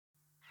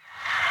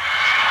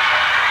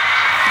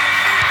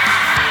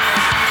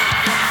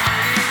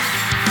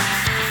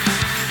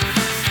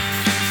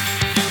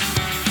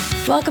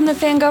Welcome to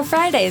Fangirl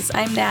Fridays.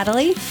 I'm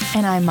Natalie.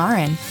 And I'm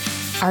Marin.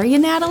 Are you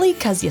Natalie?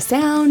 'Cause you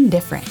sound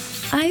different.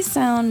 I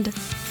sound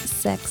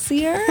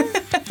sexier.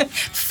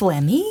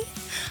 Phlegmy?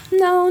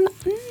 No,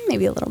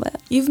 maybe a little bit.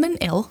 You've been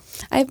ill.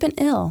 I've been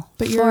ill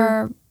But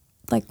for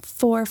like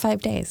 4 or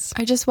 5 days.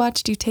 I just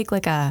watched you take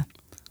like a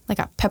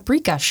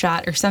paprika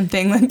shot or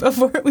something like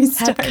before we Had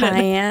started.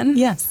 cayenne.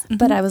 Yes.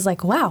 But I was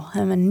like, wow,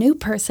 I'm a new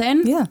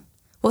person. Yeah.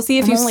 We'll see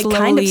if I'm you only slowly...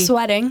 kind of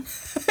sweating.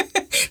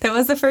 That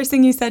was the first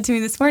thing you said to me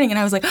this morning, and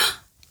I was like,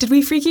 did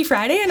we Freaky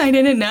Friday and I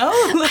didn't know?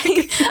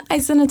 I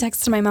sent a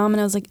text to my mom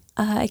and I was like,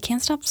 I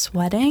can't stop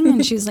sweating.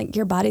 And she was like,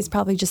 your body's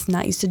probably just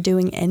not used to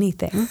doing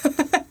anything.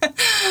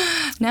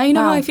 Now you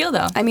know how I feel,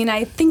 though. I mean,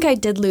 I think I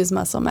did lose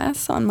muscle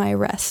mass on my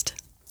rest.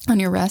 On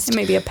your rest?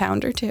 Maybe a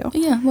pound or two.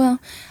 Yeah, well,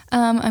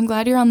 I'm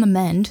glad you're on the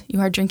mend. You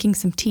are drinking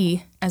some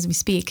tea as we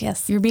speak.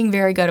 Yes. You're being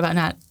very good about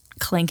not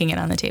clanking it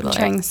on the table. I'm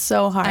trying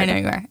so hard. I know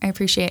you are. I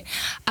appreciate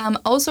it.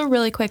 Also,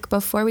 really quick,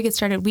 before we get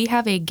started, we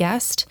have a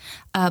guest,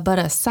 but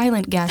a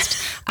silent guest.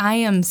 I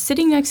am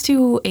sitting next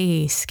to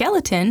a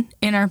skeleton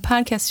in our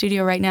podcast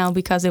studio right now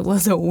because it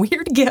was a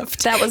weird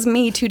gift. That was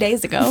me 2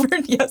 days ago.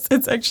 Yes,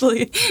 it's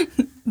actually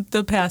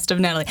the past of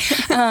Natalie.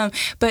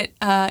 But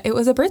it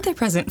was a birthday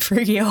present for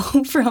you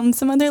from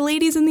some other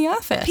ladies in the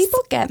office.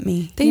 People get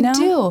me. They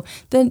do.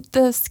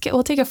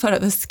 We'll take a photo.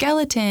 The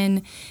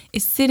skeleton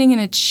is sitting in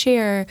a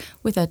chair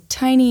with a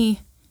tiny,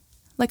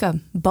 like a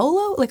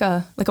bolo, like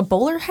a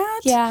bowler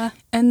hat. Yeah.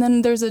 And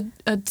then there's a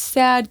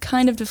sad,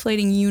 kind of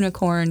deflating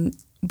unicorn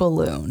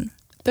balloon.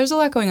 There's a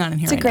lot going on in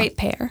here. It's a great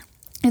pair.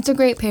 It's a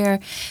great pair.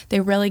 They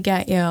really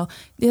get you.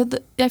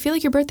 I feel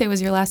like your birthday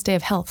was your last day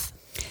of health.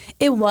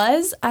 It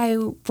was. I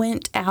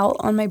went out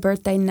on my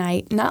birthday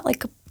night, not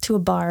like to a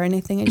bar or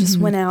anything. I just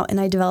went out and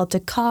I developed a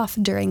cough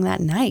during that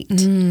night.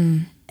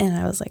 And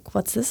I was like,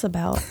 what's this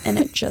about? And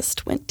it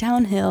just went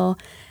downhill.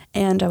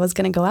 And I was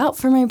going to go out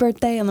for my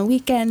birthday on the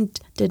weekend,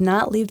 did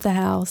not leave the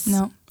house.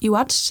 No. You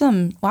watched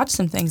some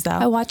things, though.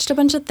 I watched a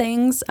bunch of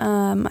things.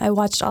 I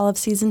watched all of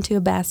season 2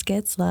 of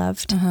Baskets,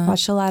 loved.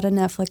 Watched a lot of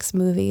Netflix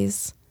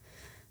movies.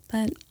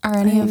 But Are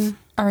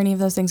any of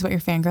those things what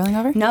you're fangirling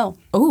over? no.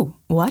 Oh,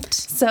 what?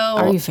 So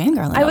are you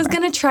fangirling I was over?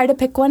 going to try to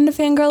pick one to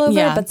fangirl over,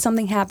 Yeah. but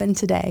something happened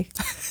today.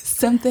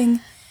 Something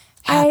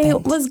happened. I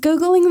was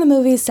Googling the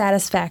movie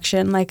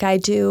Satisfaction like I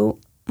do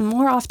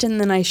more often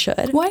than I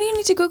should. Why do you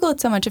need to Google it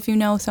so much if you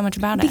know so much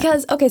about it?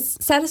 Because, okay,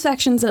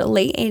 Satisfaction's a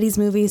late 80s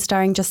movie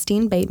starring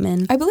Justine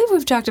Bateman. I believe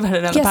we've talked about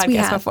it on the Yes, we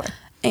podcast have. before.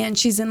 And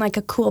she's in like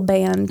a cool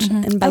band.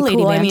 And by A lady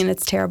cool, I band. mean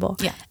it's terrible.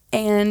 Yeah.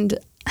 And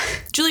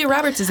Julia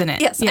Roberts is in it.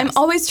 yes,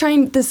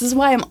 this is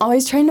why I'm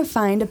always trying to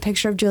find a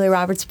picture of Julia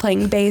Roberts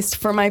playing bass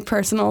for my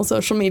personal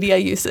social media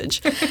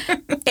usage.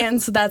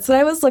 And so that's what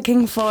I was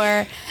looking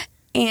for.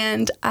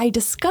 And I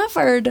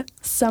discovered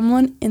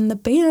someone in the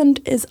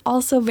band is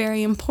also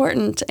very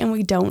important, and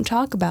we don't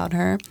talk about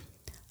her.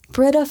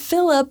 Britta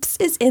Phillips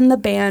is in the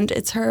band.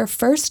 It's her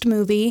first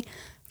movie.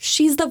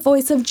 She's the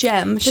voice of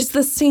Jem. She's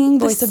the singing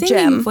voice of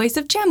Jem. voice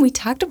of Jem. We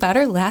talked about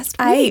her last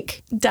I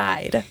week.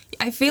 died.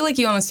 I feel like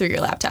you almost threw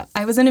your laptop.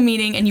 I was in a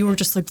meeting and you were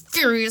just like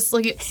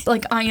furiously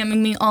like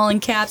IMing me all in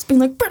caps, being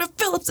like, Britta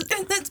Phillips is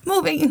in this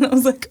movie. And I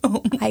was like,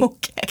 oh, I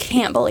okay.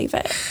 can't believe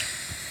it.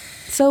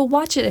 So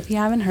watch it if you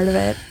haven't heard of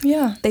it.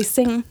 Yeah. They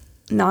sing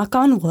Knock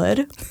on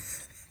Wood.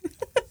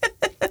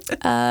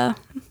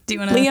 Do you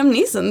want to? Liam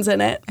Neeson's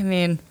in it. I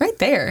mean, right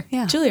there.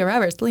 Yeah. Julia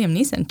Roberts, Liam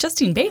Neeson,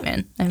 Justine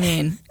Bateman. I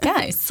mean,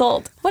 guys,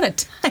 Sold. what a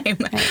time.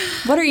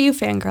 What are you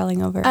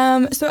fangirling over?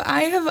 So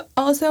I have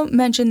also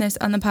mentioned this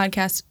on the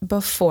podcast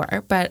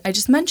before, but I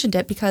just mentioned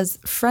it because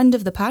friend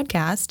of the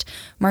podcast,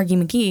 Margie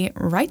McGee,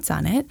 writes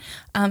on it.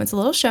 It's a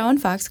little show on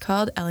Fox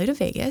called LA to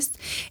Vegas,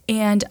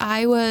 and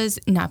I was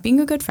not being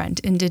a good friend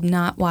and did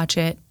not watch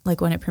it like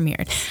when it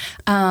premiered.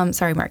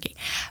 Sorry, Margie.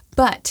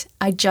 But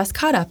I just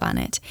caught up on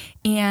it,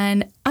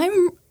 and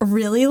I'm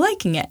really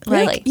liking it.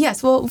 Really? Like,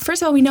 yes. Well,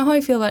 first of all, we know how I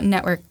feel about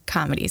network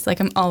comedies. Like,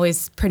 I'm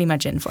always pretty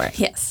much in for it.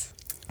 yes.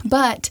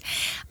 But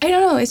I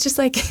don't know. It's just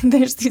like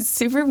there's these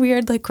super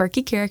weird, like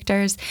quirky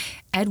characters.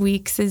 Ed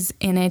Weeks is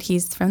in it.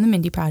 He's from the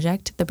Mindy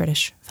Project, the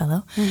British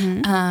fellow.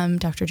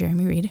 Dr.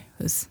 Jeremy Reed,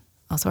 who's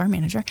also our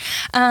manager.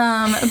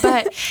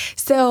 But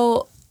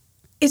so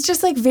it's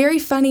just like very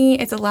funny.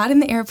 It's a lot in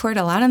the airport,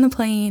 a lot on the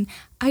plane.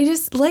 I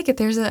just like it.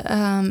 There's a,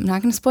 I'm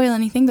not going to spoil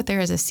anything, but there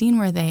is a scene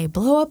where they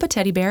blow up a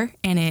teddy bear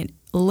and it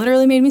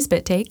literally made me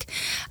spit take.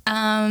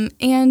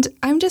 And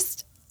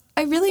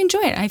I really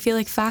enjoy it. I feel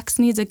like Fox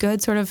needs a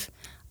good sort of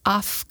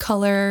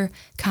off-color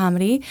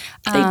comedy.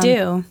 They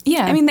do.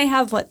 Yeah. I mean, they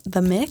have what?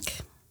 The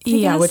Mick? I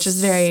Yeah, guess? which is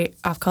very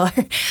off-color.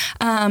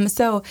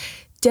 So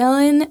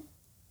Dylan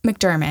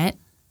McDermott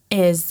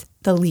is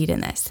the lead in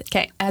this.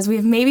 Okay. As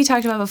we've maybe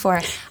talked about before,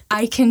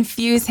 I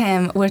confuse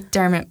him with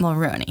Dermot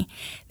Mulroney.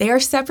 They are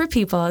separate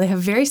people. They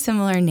have very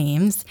similar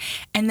names.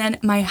 And then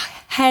my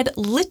head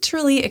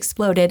literally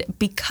exploded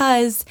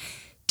because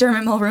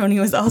Dermot Mulroney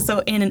was also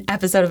in an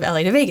episode of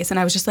LA to Vegas. And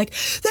I was just like,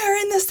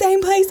 they're in the same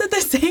place at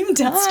the same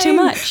time. It's too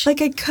much.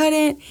 Like, I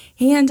couldn't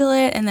handle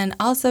it. And then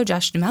also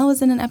Josh Duhamel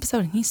was in an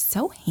episode, and he's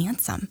so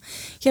handsome.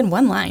 He had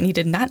one line. He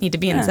did not need to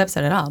be in this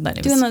episode at all. But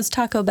it Doing was those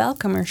Taco Bell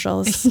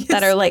commercials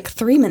that are like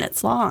 3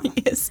 minutes long.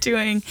 he is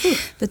doing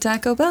the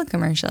Taco Bell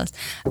commercials.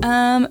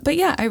 But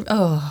yeah,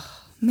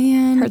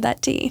 man. Heard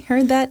that tea.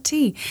 Heard that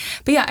tea.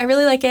 But yeah, I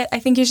really like it. I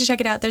think you should check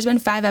it out. There's been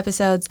 5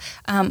 episodes,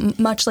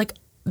 much like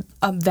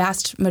a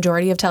vast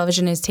majority of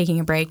television is taking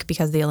a break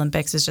because the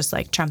Olympics is just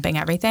like trumping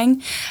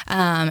everything.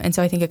 And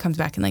so I think it comes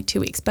back in like 2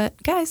 weeks.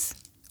 But guys,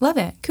 love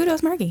it.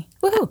 Kudos, Margie.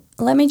 Woohoo.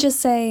 Let me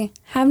just say,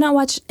 have not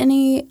watched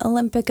any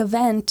Olympic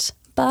event,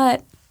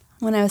 but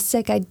when I was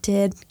sick, I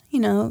did,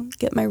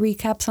 get my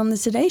recaps on the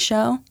Today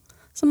Show.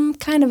 So I'm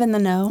kind of in the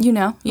know. You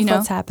know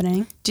what's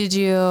happening. Did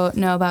you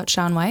know about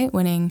Shaun White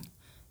winning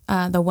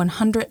the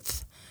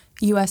 100th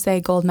USA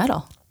gold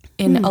medal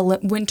in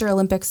Winter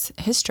Olympics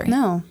history?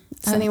 No.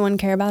 Does anyone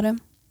care about him?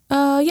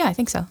 Yeah, I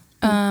think so.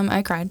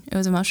 I cried. It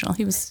was emotional.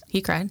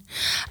 He cried.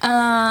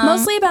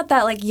 Mostly about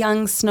that like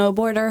young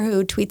snowboarder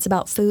who tweets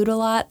about food a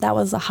lot. That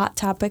was a hot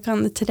topic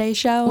on the Today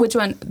Show. Which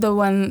one? The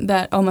one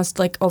that almost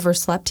like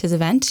overslept his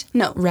event?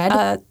 No.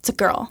 Red? It's a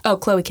girl. Oh,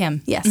 Chloe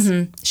Kim. Yes.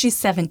 Mm-hmm. She's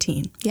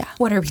 17. Yeah.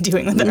 What are we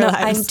doing with our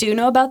lives? I do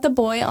know about the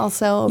boy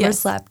also Yes.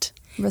 overslept.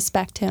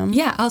 Respect him.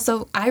 Yeah,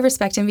 also, I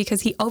respect him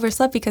because he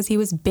overslept because he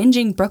was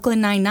binging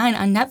Brooklyn Nine-Nine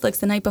on Netflix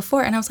the night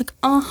before. And I was like,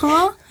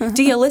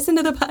 do you listen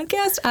to the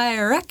podcast?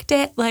 I wrecked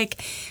it.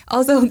 Like,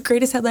 also,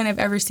 greatest headline I've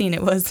ever seen.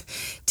 It was,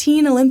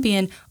 teen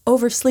Olympian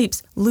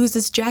oversleeps,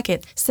 loses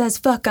jacket, says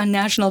fuck on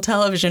national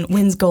television,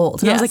 wins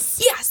gold. And I was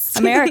like, yes!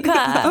 America.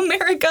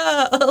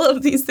 America! All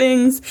of these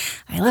things.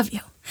 I love you.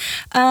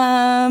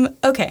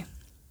 Okay.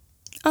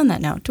 On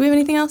that note, do we have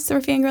anything else that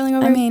we're fangirling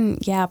over? I mean,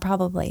 yeah,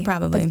 probably.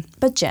 Probably.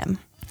 But Jim.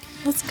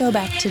 Let's go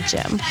back to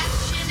Jim.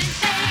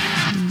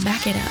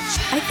 Back it up.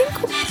 I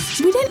think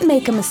we didn't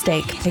make a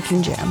mistake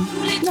picking Jim.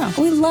 No.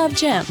 We love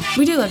Jim.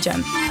 We do love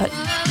Jim. But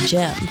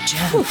Jim.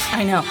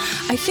 I know.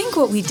 I think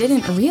what we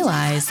didn't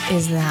realize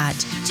is that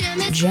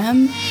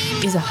Jem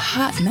is a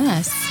hot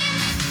mess,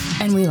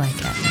 and we like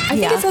it. I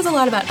think it says a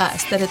lot about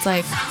us, that it's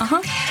like,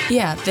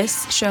 yeah,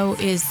 this show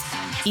is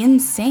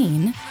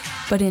insane,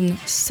 but in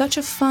such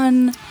a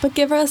fun... But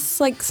give us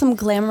like some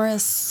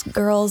glamorous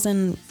girls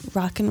in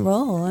rock and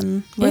roll,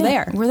 and we're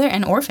there. We're there,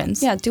 and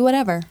orphans. Yeah, do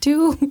whatever.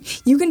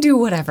 You can do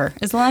whatever,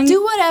 as long as...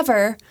 Do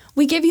whatever.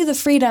 We give you the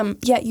freedom,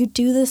 yet you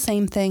do the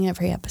same thing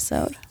every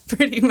episode.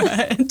 Pretty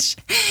much.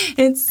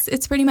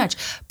 It's pretty much.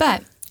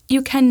 But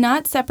you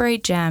cannot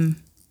separate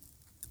Jem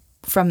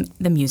from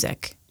the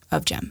music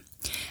of Jem.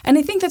 And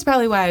I think that's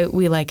probably why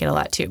we like it a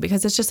lot too,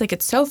 because it's just like,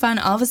 it's so fun.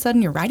 All of a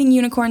sudden you're riding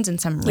unicorns in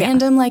some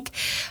random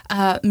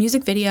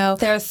music video.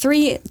 There are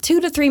 2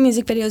 to 3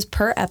 music videos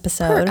per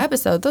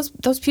episode.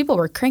 Those people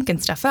were cranking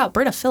stuff out.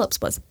 Britta Phillips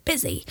was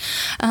busy.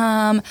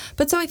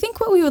 But so I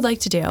think what we would like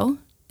to do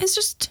is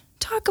just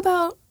talk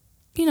about,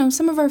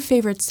 some of our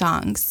favorite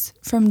songs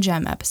from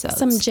Jem episodes.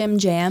 Some Jim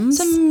Jams.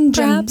 Some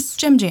perhaps.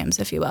 Jem Jams,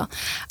 if you will.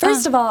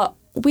 First of all,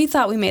 we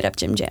thought we made up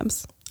Jim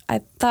Jams. I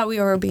thought we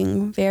were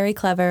being very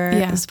clever.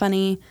 Yeah. It was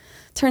funny.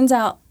 Turns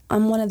out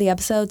on one of the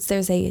episodes,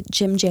 there's a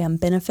Jim Jam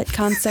benefit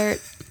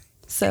concert.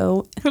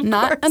 So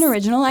not an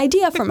original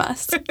idea from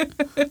us.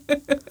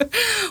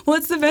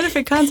 What's the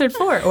benefit concert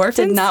for?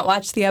 Orphans? Did not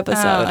watch the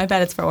episode. I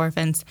bet it's for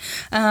orphans.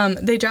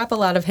 They drop a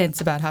lot of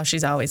hints about how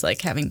she's always like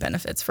having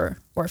benefits for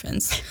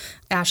orphans.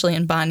 Ashley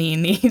and Bonnie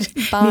need...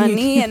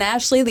 Bonnie and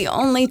Ashley, the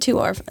only 2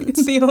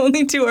 orphans. The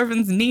only 2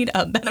 orphans need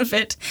a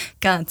benefit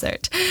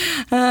concert.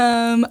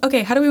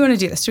 Okay, how do we want to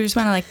do this? Do we just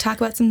want to talk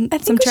about some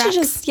tracks? I think we should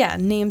just,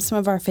 name some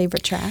of our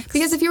favorite tracks.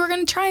 Because if you were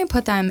going to try and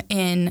put them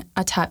in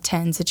a top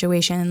 10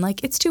 situation,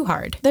 it's too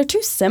hard. They're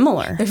too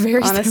similar. They're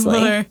very honestly.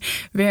 similar.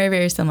 Very,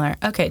 very similar.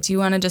 Okay, do you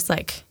want to just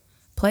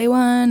play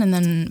one and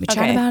then we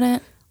chat about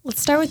it?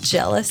 Let's start with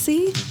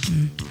Jealousy.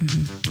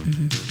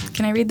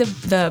 Can I read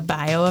the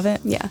bio of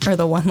it? Yeah. Or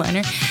the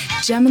one-liner?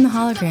 Jem and the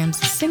Holograms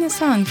sing a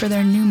song for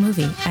their new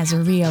movie as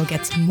Rio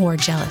gets more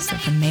jealous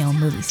of the male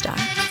movie star.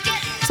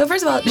 So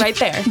first of all, right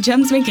there,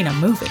 Jem's making a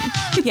movie.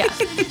 Yeah.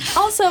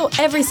 Also,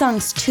 every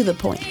song's to the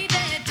point.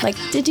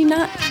 Did you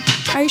not...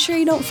 Are you sure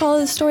you don't follow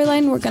the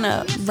storyline? We're going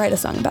to write a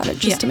song about it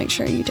just to make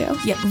sure you do.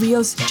 Yeah,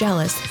 Rio's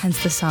jealous,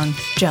 hence the song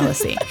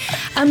Jealousy.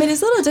 It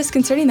is a little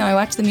disconcerting, though. I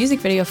watched the music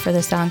video for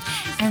this song,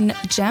 and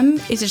Jem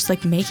is just,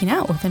 making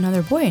out with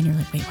another boy, and you're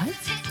like, wait,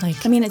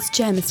 what? I mean, it's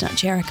Jem, it's not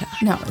Jerica.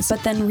 No.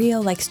 But then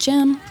Rio likes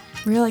Jem.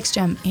 Rio likes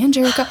Jem and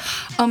Jerica.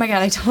 Oh, my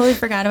God, I totally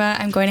forgot about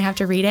it. I'm going to have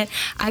to read it.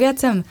 I got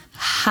some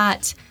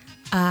hot,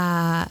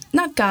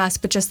 not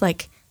gossip, but just,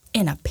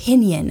 an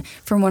opinion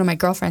from one of my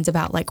girlfriends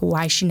about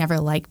why she never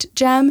liked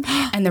Jem,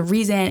 and the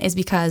reason is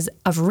because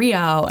of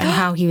Rio and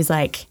how he was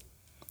like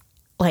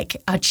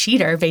a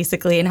cheater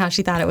basically, and how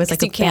she thought it was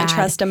you can't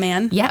trust a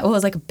man. Yeah, it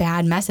was a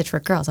bad message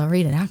for girls. I'll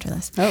read it after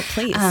this. Oh,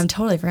 please.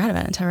 Totally forgot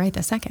about it until right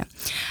this second.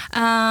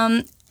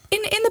 In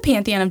the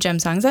pantheon of Jem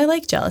songs, I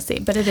like Jealousy,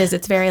 but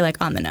it's very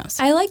on the nose.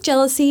 I like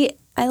Jealousy.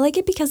 I like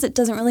it because it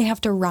doesn't really have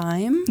to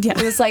rhyme. Yeah.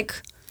 It was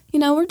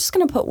we're just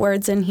going to put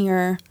words in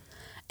here.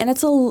 And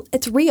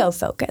it's Rio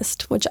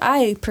focused, which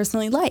I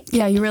personally like.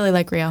 Yeah, you really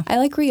like Rio. I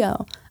like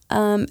Rio.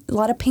 A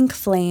lot of pink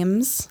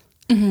flames.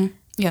 Mm-hmm.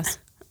 Yes.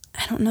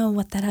 I don't know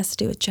what that has to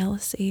do with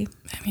jealousy.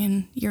 I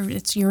mean,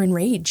 you're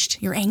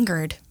enraged. You're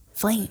angered.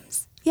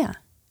 Flames. Yeah.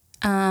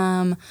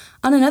 On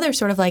another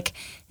sort of like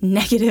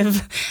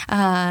negative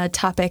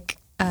topic,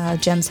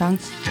 Gem song,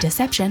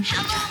 Deception.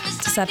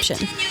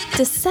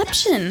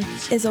 Deception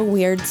is a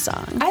weird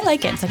song. I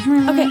like it. It's like,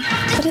 Okay,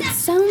 but it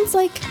sounds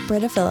like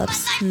Britta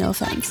Phillips. No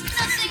offense.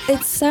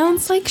 It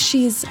sounds like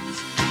she's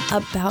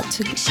about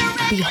to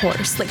be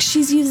hoarse. Like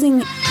she's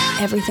using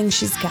everything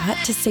she's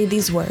got to say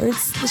these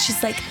words.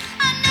 She's like,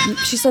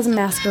 she says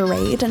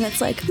masquerade, and it's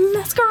like,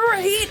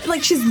 masquerade.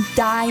 Like she's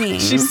dying.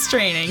 She's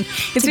straining.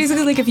 It's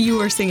basically like if you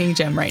were singing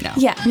Gem right now.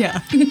 Yeah.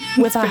 Yeah.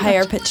 With a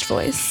higher pitched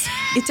voice.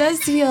 It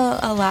does feel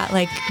a lot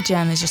like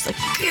Gem is just like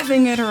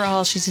giving it her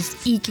all. She's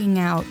just eking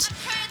out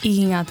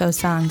those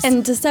songs.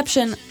 And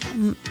Deception,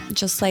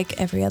 just like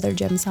every other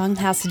Gem song,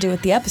 has to do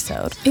with the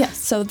episode. Yes.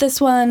 So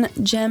this one,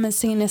 Gem is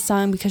singing this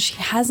song because she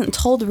hasn't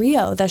told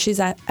Rio that she's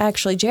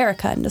actually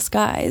Jerrica in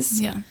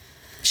disguise. Yeah.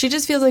 She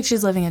just feels like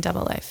she's living a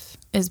double life.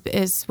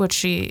 Is what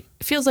she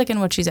feels like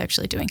and what she's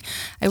actually doing.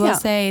 I will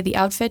say the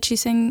outfit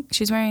she's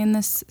wearing in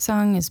this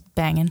song is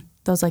banging.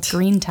 Those like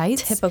green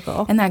tights.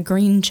 Typical. And that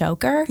green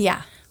choker.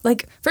 Yeah.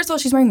 Like, first of all,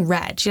 she's wearing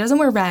red. She doesn't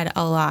wear red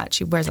a lot.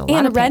 She wears a lot of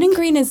And red pink. and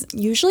green is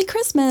usually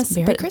Christmas,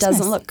 Very but Christmas. it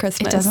doesn't look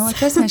Christmas. It doesn't look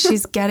Christmas.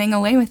 She's getting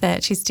away with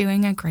it. She's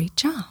doing a great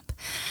job.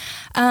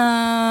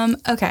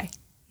 Okay,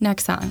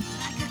 next song.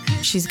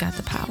 She's Got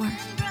the Power.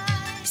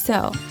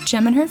 So,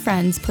 Gem and her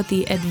friends put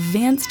the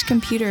advanced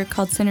computer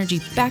called Synergy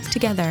back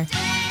together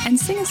and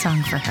sing a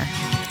song for her.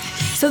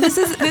 So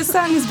this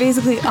song is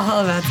basically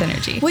all about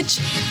Synergy. Which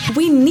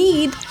we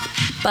need,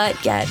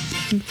 but yet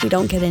we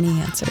don't get any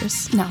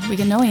answers. No, we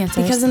get no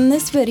answers. Because in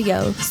this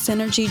video,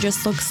 Synergy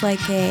just looks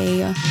like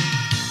a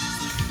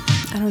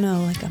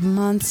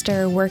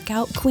monster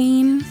workout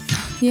queen.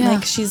 Yeah.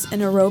 Like she's in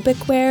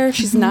aerobic wear.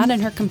 She's not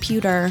in her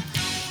computer.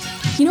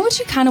 You know what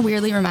she kind of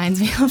weirdly reminds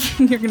me of?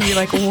 You're going to be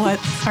like, what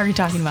are you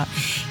talking about?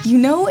 You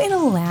know in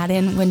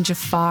Aladdin when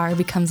Jafar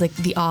becomes like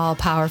the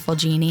all-powerful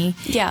genie?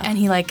 Yeah. And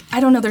he like, I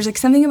don't know, there's like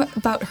something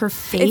about her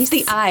face. It's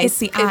the eyes. It's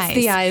the eyes. It's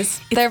the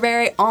eyes. They're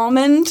very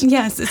almond.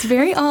 Yes, it's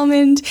very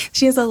almond.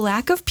 She has a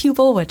lack of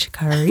pupil, which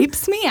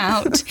creeps me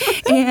out.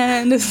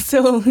 And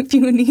so if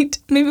you need,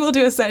 maybe we'll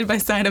do a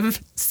side-by-side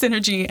of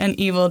Synergy and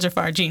evil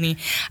Jafar genie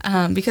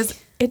because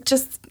it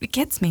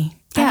gets me.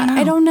 Yeah,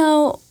 I don't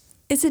know.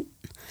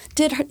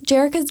 Did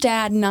Jerrica's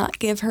dad not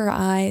give her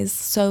eyes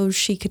so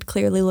she could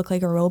clearly look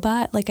like a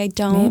robot? Like, I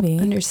don't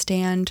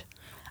understand.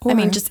 I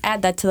mean, just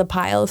add that to the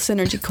pile of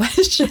Synergy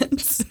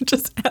questions.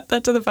 Just add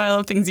that to the pile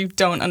of things you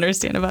don't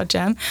understand about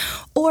Gem.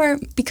 Or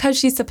because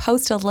she's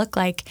supposed to look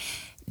like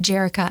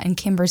Jerrica and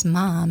Kimber's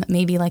mom,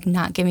 maybe like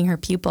not giving her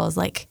pupils,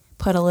 like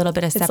put a little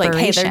bit of separation.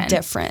 Like, hey, they're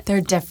different.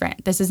 They're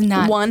different. This is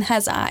not... One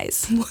has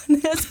eyes. One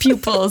has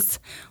pupils.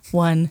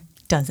 One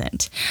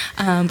doesn't.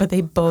 But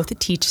they both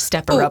teach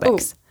step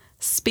aerobics. Ooh.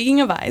 Speaking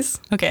of eyes,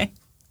 okay,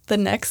 the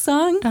next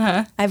song,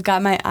 I've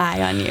Got My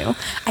Eye on You.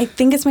 I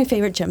think it's my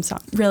favorite Gem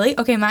song. Really?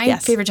 Okay, my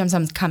favorite Gem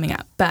song is coming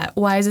up, but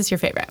why is this your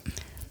favorite?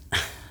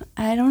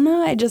 I don't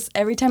know.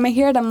 Every time I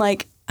hear it, I'm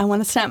like, I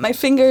want to snap my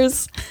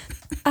fingers.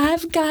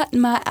 I've got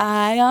my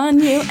eye on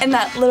you. And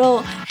that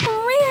little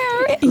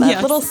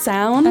little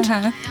sound,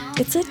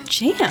 it's a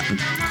jam.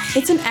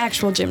 It's an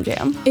actual Gym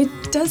Jam. It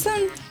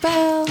doesn't,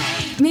 well,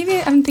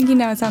 maybe I'm thinking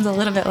now it sounds a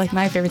little bit like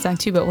my favorite song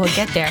too, but we'll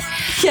get there.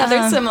 Yeah,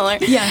 they're similar.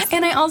 Yes.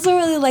 And I also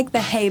really like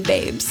the Hey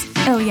Babes.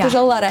 Oh, yeah. There's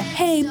a lot of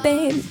Hey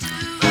Babe.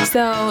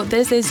 So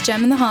this is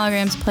Gem and the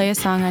Holograms play a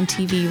song on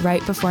TV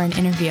right before an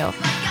interview.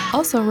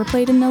 Also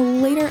replayed in a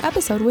later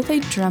episode with a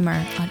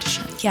drummer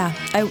audition. Yeah,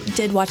 I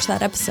did watch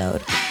that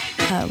episode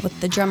with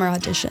the drummer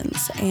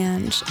auditions,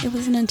 and it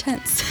was an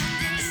intense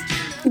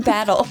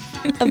battle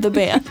of the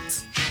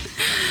bands.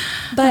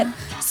 But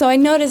so I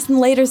noticed in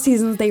later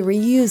seasons they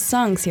reuse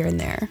songs here and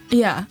there.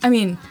 Yeah, I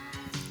mean,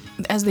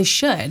 as they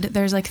should.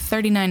 There's like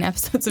 39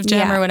 episodes of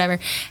Gem or whatever,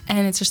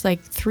 and it's just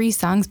like 3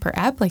 songs per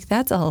ep. Like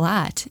that's a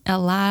lot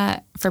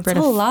for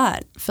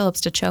Britta Phillips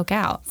to choke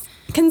out.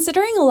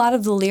 Considering a lot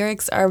of the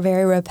lyrics are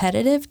very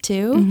repetitive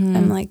too,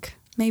 I'm like,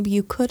 maybe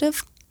you could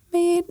have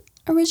made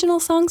original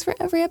songs for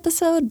every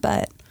episode,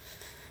 but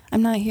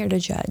I'm not here to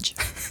judge.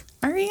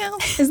 Are you?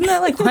 Isn't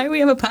that like why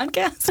we have a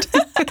podcast?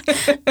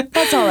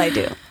 That's all I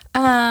do.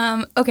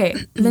 Okay,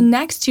 the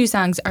next 2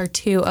 songs are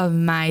 2 of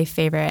my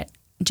favorite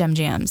Gem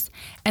Jams,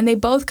 and they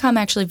both come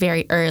actually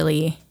very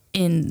early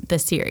in the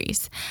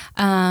series.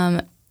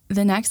 The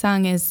next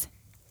song is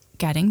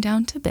Getting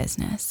Down to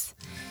Business.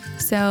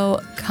 So,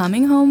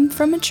 coming home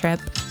from a trip,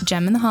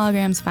 Gem and the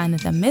Holograms find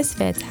that the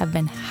Misfits have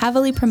been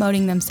heavily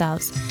promoting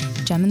themselves.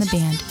 Gem and the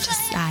band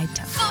decide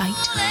to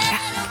fight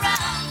back.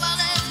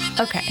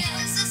 Okay.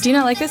 Do you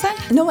not like this song?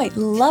 No, I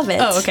love it.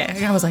 Oh,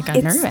 okay. I was like, I'm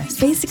It's nervous.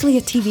 basically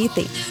a TV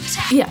theme.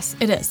 Yes,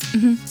 it is.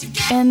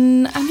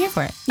 And I'm here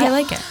for it. I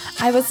like it.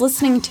 I was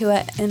listening to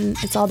it, and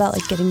it's all about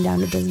like getting down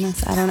to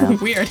business. I don't know.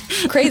 Weird.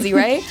 Crazy,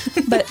 right?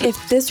 But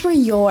if this were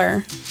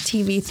your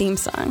TV theme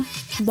song,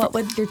 what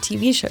would your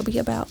TV show be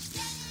about?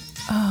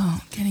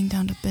 Oh, getting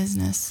down to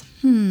business.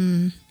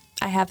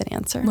 I have an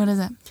answer. What is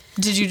it?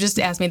 Did you just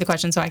ask me the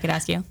question so I could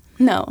ask you?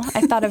 No,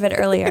 I thought of it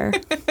earlier,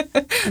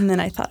 and then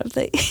I thought of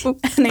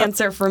an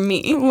answer for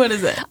me. What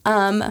is it?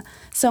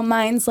 So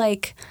mine's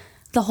like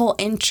the whole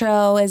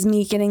intro is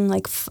me getting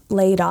like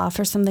laid off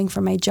or something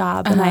from my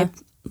job, and I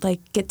like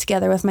get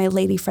together with my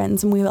lady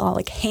friends, and we all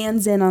like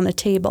hands in on a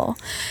table,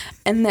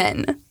 and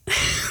then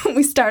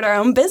we start our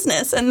own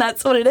business, and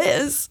that's what it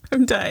is.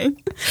 I'm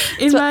dying.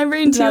 In my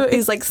brain too,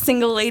 These like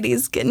single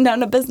ladies getting down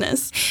to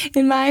business.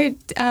 in my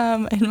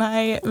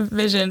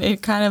vision,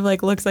 it kind of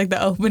like looks like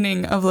the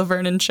opening of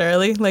Laverne and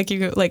Shirley. Like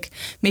you like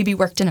maybe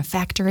worked in a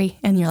factory,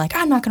 and you're like,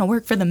 I'm not going to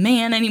work for the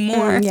man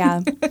anymore.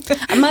 Yeah,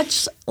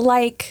 much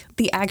like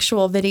the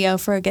actual video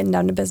for Getting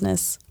Down to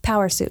Business.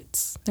 Power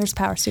Suits. There's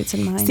Power Suits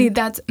in mine. See,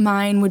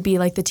 mine would be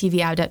like the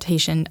TV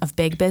adaptation of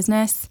Big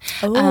Business.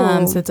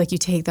 Oh. So it's like you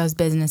take those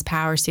business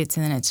power suits,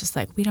 and then it's just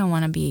like we don't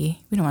want to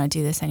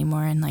do this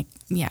anymore, and like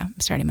I'm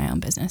starting my own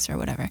business or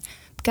whatever.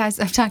 Guys,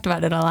 I've talked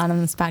about it a lot on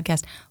this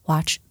podcast.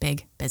 Watch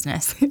Big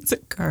Business. It's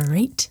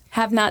great.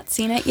 Have not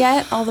seen it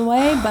yet all the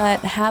way,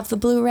 but have the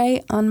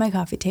Blu-ray on my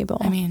coffee table.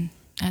 I mean,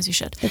 as you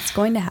should. It's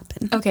going to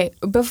happen. Okay,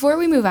 before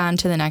we move on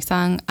to the next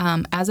song,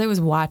 as I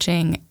was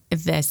watching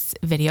this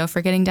video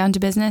for Getting Down to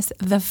Business,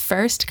 the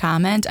first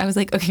comment, I was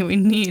like, okay, we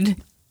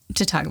need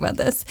to talk about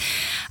this.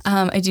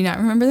 I do not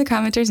remember the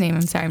commenter's name.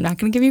 I'm sorry. I'm not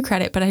going to give you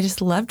credit, but I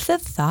just loved the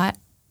thought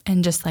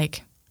and just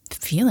like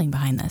feeling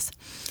behind this.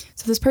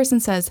 So this person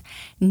says,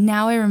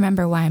 now I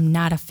remember why I'm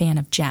not a fan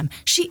of Jem.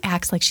 She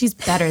acts like she's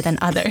better than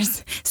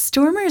others.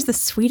 Stormer is the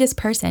sweetest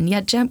person,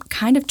 yet Jem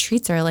kind of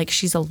treats her like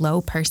she's a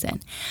low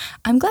person.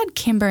 I'm glad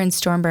Kimber and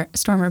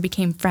Stormer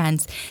became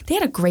friends. They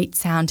had a great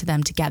sound to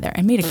them together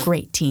and made a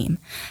great team.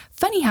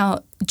 Funny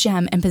how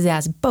Jem and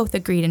Pizzazz both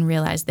agreed and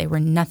realized they were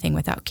nothing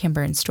without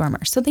Kimber and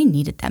Stormer, so they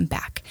needed them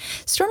back.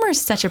 Stormer is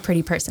such a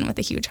pretty person with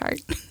a huge heart.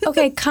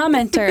 Okay,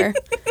 commenter.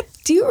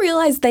 Do you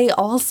realize they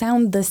all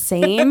sound the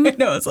same?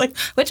 No, it's like,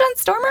 which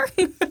one's Stormer?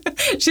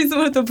 She's the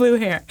one with the blue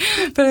hair.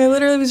 But I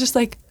literally was just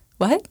like,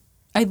 what?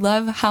 I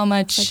love how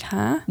much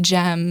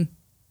Jem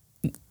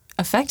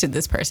affected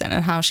this person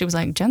and how she was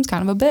like, Jem's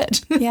kind of a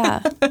bitch.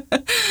 Yeah.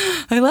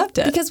 I loved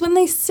it. Because when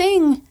they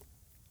sing,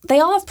 they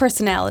all have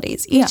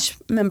personalities. Each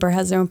member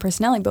has their own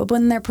personality, but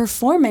when they're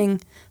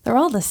performing, they're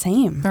all the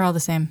same. They're all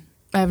the same.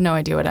 I have no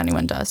idea what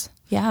anyone does.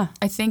 Yeah.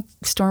 I think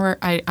Stormer,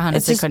 I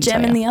honestly couldn't Jem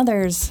tell you. and the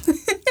others.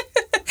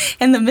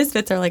 And the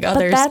Misfits are like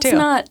others but too.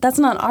 That's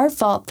not our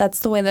fault.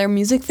 That's the way their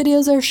music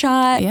videos are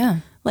shot. Yeah.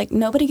 Like,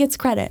 nobody gets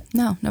credit.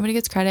 No, nobody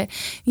gets credit.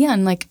 Yeah,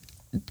 and like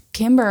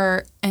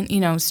Kimber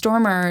and,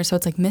 Stormer, so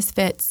it's like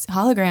Misfits,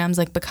 holograms,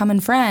 like becoming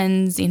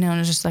friends, and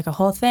it's just like a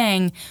whole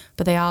thing.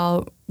 But they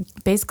all,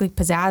 basically,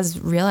 Pizzazz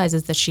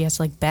realizes that she has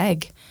to like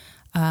beg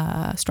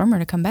Stormer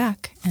to come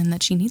back and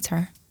that she needs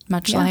her,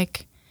 much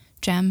like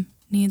Jem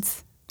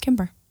needs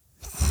Kimber.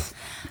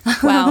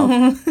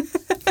 Wow.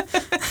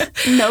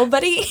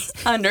 Nobody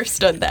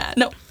understood that.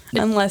 No.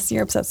 Unless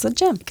you're obsessed with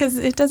Jem. Because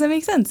it doesn't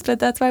make sense, but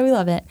that's why we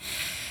love it.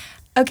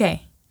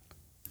 Okay.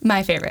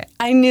 My favorite.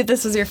 I knew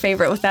this was your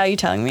favorite without you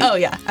telling me. Oh,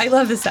 yeah. I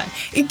love this song.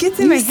 It gets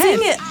in my head.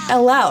 Sing it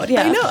aloud,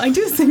 yeah. I know. I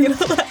do sing it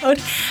aloud.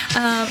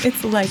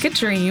 It's Like a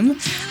Dream.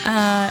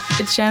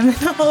 Jem and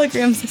the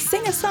Holograms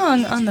sing a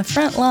song on the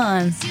front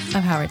lawn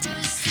of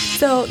Howardton.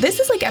 So this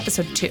is like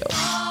episode 2.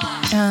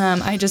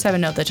 I just have a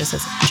note that just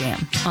says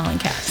Jam, all in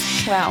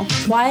caps. Wow.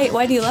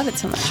 Why do you love it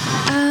so much?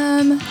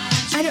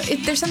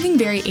 There's something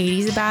very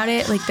 80s about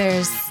it. Like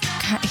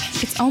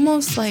it's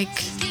almost like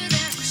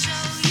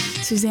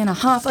Susanna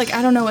Hoff. Like,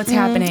 I don't know what's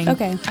happening.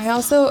 Okay. I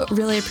also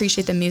really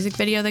appreciate the music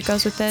video that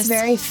goes with this. It's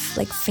very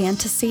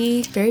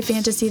fantasy. Very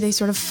fantasy. They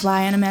sort of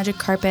fly on a magic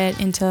carpet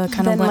into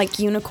kind of like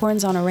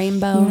unicorns on a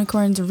rainbow.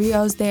 Unicorns,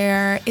 Rio's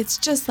there. It's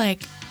just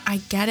like, I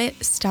get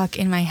it stuck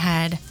in my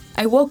head.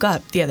 I woke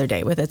up the other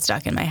day with it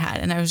stuck in my head,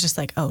 and I was just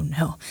like, oh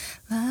no.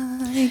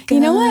 You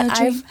know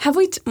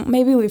what?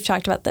 Maybe we've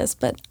talked about this,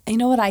 but you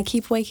know what I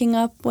keep waking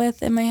up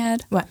with in my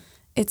head? What?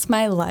 It's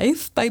My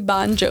Life by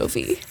Bon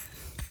Jovi.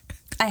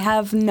 I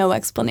have no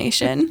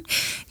explanation.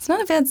 It's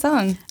not a bad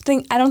song.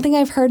 I don't think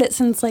I've heard it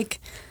since like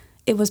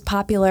it was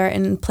popular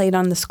and played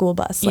on the school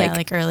bus. Yeah,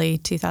 like early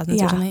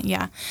 2000s or something.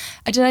 Yeah.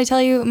 Did I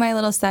tell you my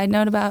little side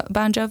note about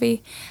Bon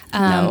Jovi?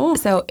 No.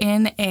 So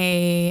in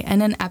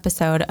an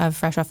episode of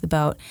Fresh Off the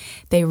Boat,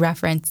 they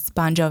reference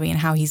Bon Jovi and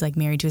how he's like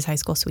married to his high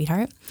school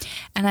sweetheart.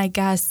 And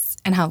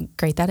how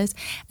great that is.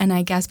 And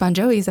I guess Bon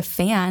Jovi is a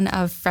fan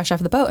of Fresh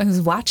Off the Boat and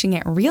was watching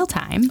it real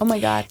time. Oh my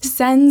God.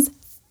 Sends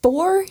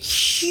 4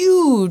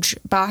 huge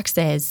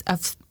boxes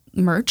of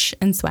merch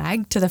and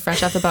swag to the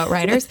Fresh Off the Boat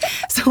writers.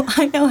 So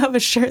I now have a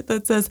shirt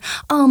that says,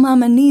 "All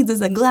Mama needs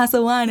is a glass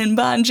of wine and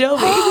Bon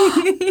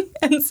Jovi."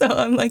 And so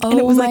I'm like, and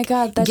it was like,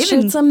 God, that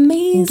shirt's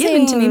amazing.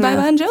 Given to me by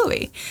Bon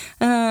Jovi.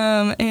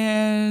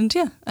 And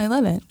yeah, I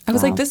love it. I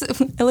was like,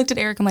 I looked at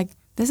Eric, I'm like,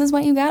 this is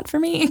what you got for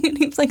me? And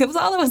he was like, it was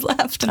all that was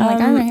left. And I'm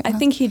like, all right. I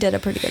think he did a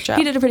pretty good job.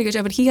 He did a pretty good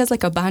job, but he has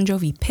like a Bon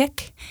Jovi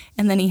pick,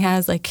 and then he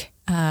has like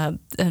a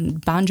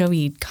Bon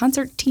Jovi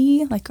concert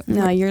tee. Like,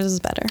 no, yours is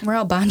better. We're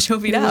all Bon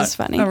Jovi'd out. It's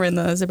funny. Over in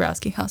the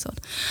Zabrowski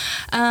household.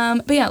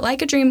 But yeah,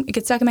 Like a Dream, it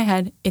gets stuck in my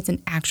head. It's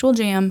an actual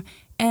jam,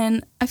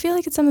 and I feel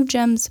like it's some of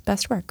Jem's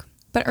best work,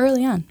 but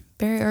early on.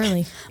 Very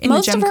early in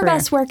Most the Jem of her career.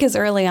 best work is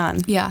early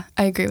on. Yeah,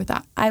 I agree with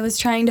that. I was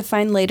trying to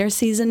find later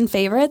season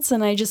favorites,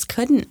 and I just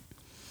couldn't.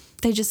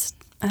 They just,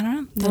 I don't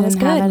know. They didn't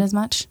have it as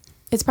much.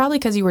 It's probably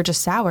because you were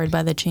just soured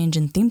by the change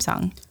in theme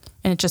song,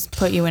 and it just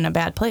put you in a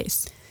bad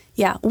place.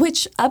 Yeah,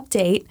 which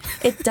update,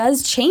 it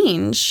does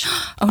change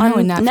on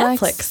on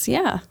Netflix?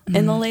 Yeah,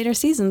 in the later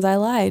seasons, I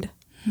lied.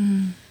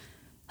 You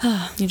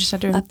just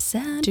have to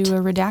Upset. do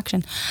a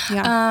redaction.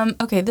 Yeah.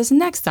 Okay, this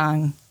next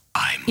song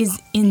is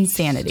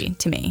insanity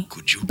to me,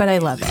 but I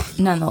love it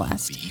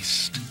nonetheless.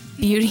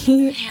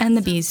 Beauty and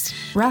the Beast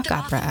rock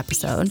opera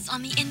episode.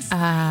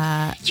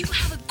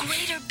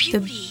 The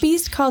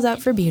Beast calls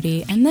out for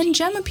beauty, and then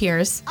Jem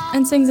appears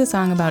and sings a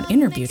song about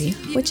inner beauty.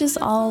 Which is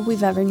all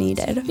we've ever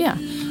needed. Yeah.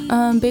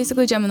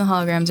 Basically, Jem and the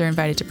Holograms are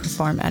invited to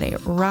perform at a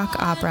rock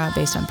opera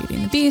based on Beauty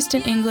and the Beast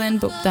in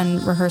England, but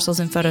then rehearsals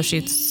and photo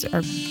shoots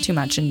are too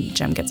much, and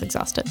Jem gets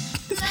exhausted.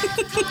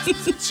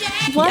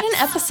 What an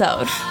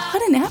episode.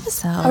 What an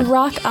episode. A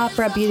rock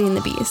opera Beauty and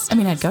the Beast I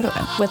mean, I'd go to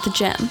it. with the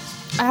Jem.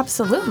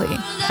 Absolutely.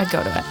 I'd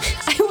go to it.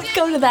 I would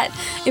go to that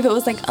if it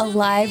was like a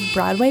live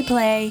Broadway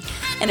play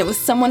and it was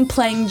someone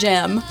playing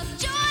Jem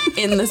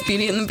in this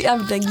Beauty and the Beast. I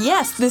would be like,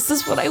 yes, this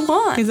is what I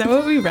want. Is that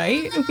what we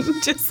write?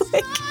 Just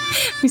like,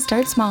 we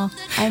start small.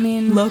 I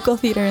mean, Local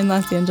theater in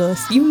Los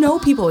Angeles. You know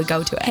people would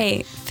go to it.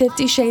 hey,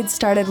 50 Shades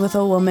started with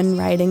a woman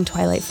writing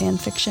Twilight fan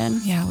fiction.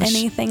 Yeah, which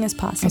anything is I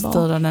possible.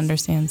 still don't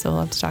understand, so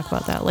we'll have to talk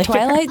about that later.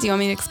 Twilight? Do you want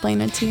me to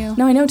explain it to you?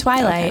 No, I know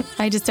Twilight.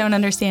 Okay. I just don't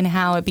understand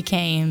how it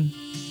became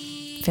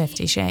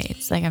 50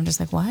 Shades. Like, I'm just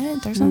like,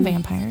 what? There's no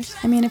vampires.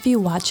 I mean, if you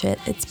watch it,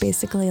 it's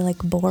basically like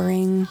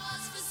boring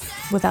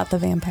without the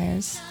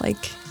vampires. Like,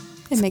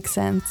 it makes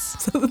sense.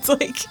 So it's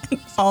like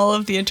all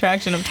of the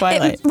attraction of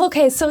Twilight.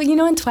 Okay, so you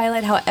know in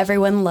Twilight how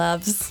everyone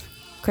loves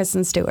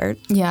Kristen Stewart?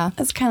 Yeah.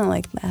 It's kind of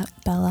like that,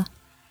 Bella.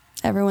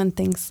 Everyone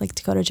thinks like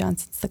Dakota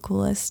Johnson's the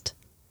coolest.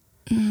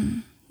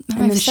 And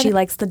then she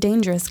likes the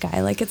dangerous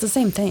guy. Like, it's the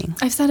same thing.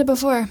 I've said it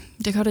before.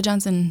 Dakota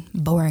Johnson,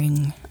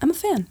 boring. I'm a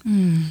fan.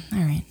 All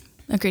right.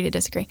 Agree to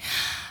disagree.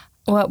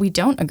 What we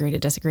don't agree to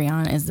disagree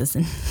on is this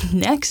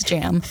next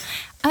jam.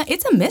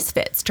 It's a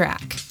Misfits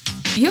track.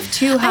 You have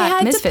two I hot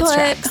had Misfits to put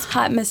tracks.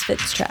 hot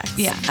Misfits tracks.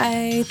 Yeah.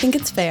 I think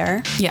it's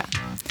fair. Yeah.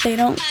 They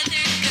don't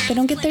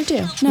get their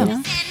due. No. You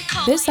know?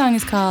 This song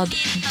is called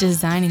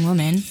Designing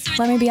Woman.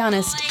 Let me be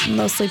honest,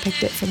 mostly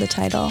picked it for the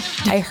title.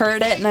 I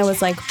heard it and I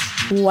was like,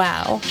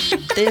 wow,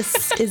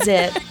 this is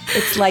it.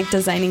 It's like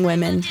Designing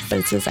Women, but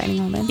it's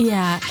Designing Women.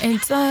 Yeah.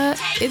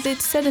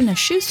 It's set in a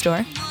shoe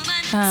store.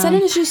 Set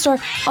in a shoe store.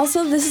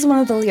 Also, this is one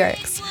of the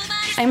lyrics.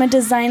 I'm a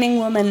designing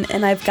woman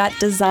and I've got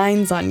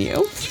designs on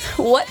you.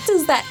 What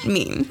does that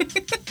mean?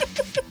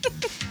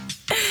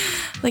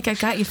 Like, I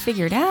got you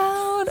figured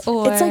out,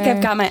 or... It's like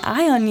I've got my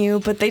eye on you,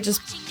 but they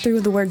just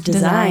threw the word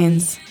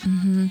designs.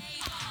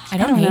 I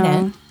don't hate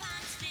know.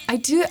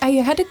 it. I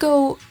had to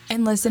go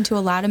and listen to a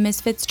lot of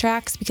Misfits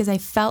tracks because I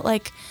felt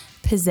like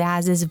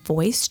Pizzazz's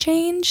voice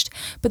changed.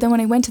 But then when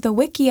I went to the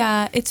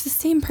Wikia, it's the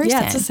same person.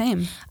 Yeah, it's the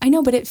same. I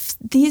know, but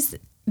these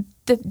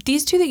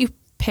two that you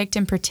picked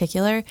in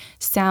particular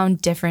sound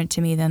different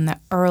to me than the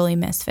early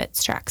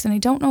Misfits tracks, and I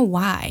don't know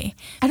why.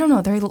 I don't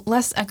know. They're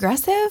less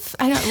aggressive.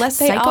 Less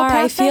They psychopathic.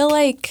 are. I feel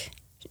like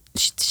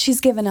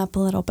she's given up a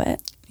little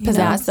bit.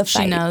 Pizzazz, The she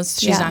fight. knows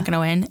she's not going to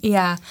win.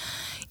 Yeah.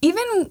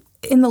 Even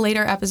in the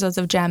later episodes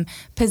of Jem,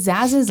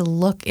 Pizzazz's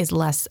look is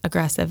less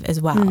aggressive as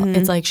well.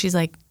 It's like she's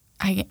like,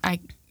 I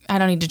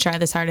don't need to try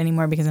this hard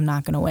anymore because I'm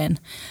not going to win.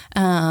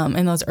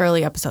 In those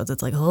early episodes,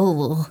 it's like,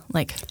 oh,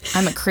 like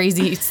I'm a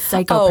crazy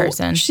psycho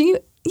person.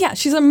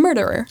 She's a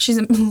murderer. She's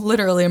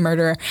literally a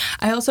murderer.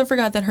 I also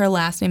forgot that her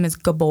last name is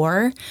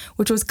Gabor,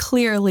 which was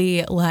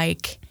clearly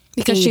like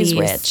Because she's 80s.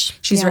 rich.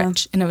 She's Yeah.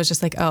 rich. And it was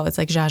just like, oh, it's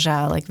like Zsa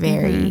Zsa, like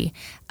very,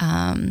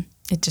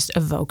 it just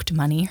evoked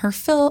money. Her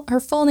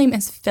full name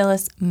is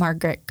Phyllis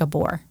Margaret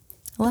Gabor.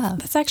 Love.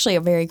 That's actually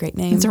a very great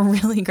name. It's a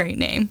really great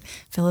name.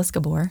 Phyllis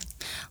Gabor.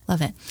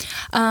 Love it.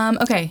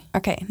 Okay.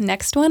 Okay,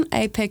 next one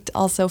I picked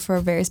also for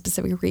a very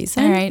specific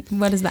reason. All right.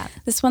 What is that?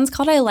 This one's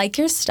called I Like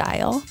Your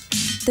Style.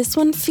 This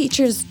one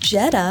features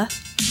Jetta,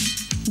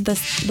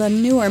 the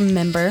newer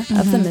member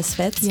of the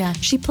Misfits. Yeah.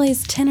 She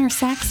plays tenor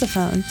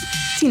saxophone,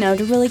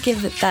 to really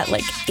give it that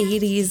like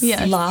 80s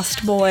Yes.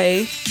 Lost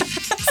Boy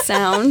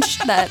sound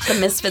that the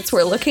Misfits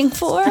were looking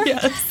for.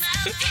 Yes.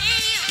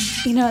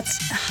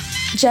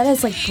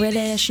 Jetta's like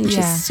British and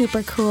Yeah. she's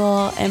super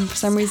cool, and for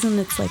some reason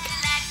it's like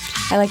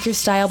I like your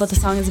style, but the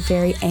song is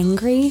very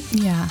angry.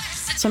 Yeah.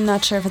 So I'm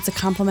not sure if it's a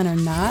compliment or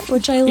not,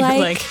 which I You're like.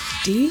 like,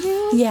 do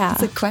you? Yeah.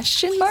 It's a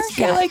question mark?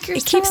 Yeah, I like your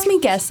it keeps style? me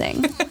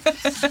guessing.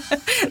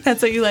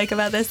 That's what you like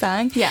about this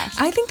song? Yeah.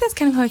 I think that's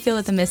kind of how I feel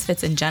with the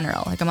Misfits in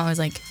general. Like, I'm always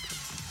like,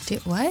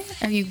 dude, what?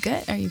 Are you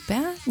good? Are you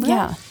bad? What?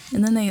 Yeah.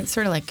 And then they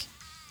sort of like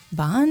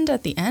bond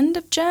at the end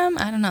of Gem.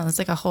 I don't know. It's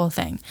like a whole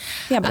thing.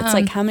 Yeah, but it's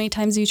like, how many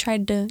times you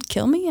tried to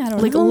kill me? I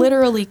don't Like, know.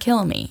 literally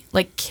kill me.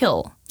 Like,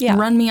 kill. Yeah.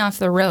 Run me off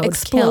the road.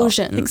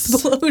 Explosions.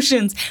 Kill.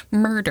 Explosions.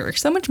 Murder.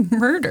 So much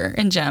murder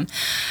in Gem.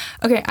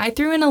 Okay, I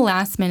threw in a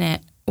last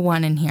minute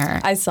one in here.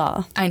 I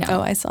saw. I know.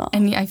 Oh, I saw.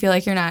 And I feel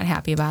like you're not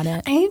happy about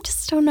it. I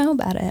just don't know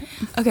about it.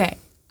 Okay,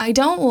 I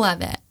don't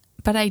love it,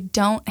 but I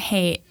don't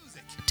hate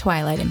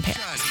Twilight in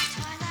Paris.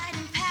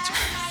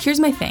 Here's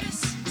my thing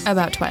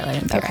about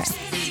Twilight in Paris.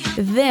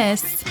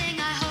 This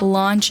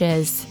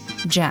launches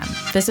Gem.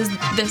 This is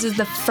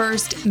the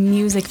first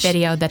music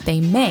video that they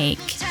make.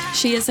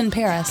 She is in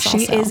Paris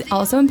She also. is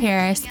also in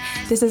Paris.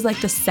 This is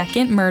like the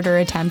second murder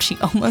attempt. She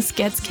almost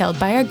gets killed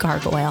by a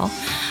gargoyle.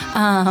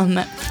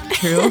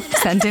 True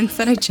sentence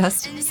that I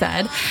just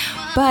said.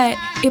 But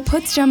it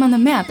puts Gem on the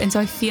map, and so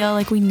I feel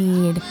like we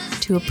need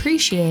to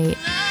appreciate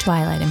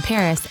Twilight in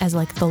Paris as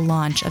like the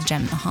launch of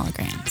Gem and the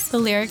Holograms. The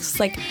lyrics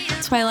like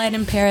Twilight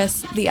in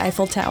Paris, the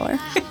Eiffel Tower.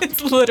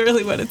 It's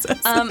literally what it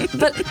says.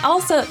 But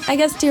also, I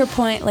guess to your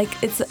point, like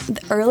it's the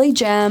early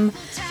Gem.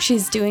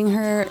 She's doing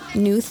her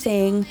new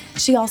thing.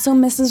 She also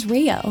misses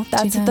Rio.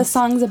 That's what the does.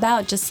 song's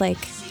about, just like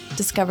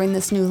discovering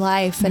this new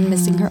life and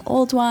missing her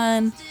old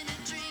one.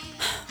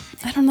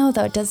 I don't know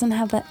though. It doesn't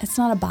have a. It's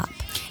not a bop.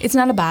 It's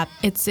not a bop.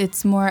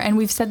 It's more, and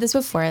we've said this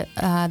before.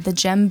 The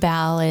Gem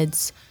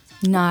ballads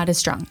not as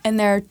strong. And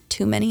there are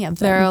too many of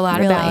them. There are a lot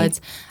really. of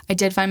ballads. I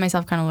did find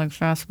myself kind of like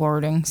fast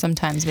forwarding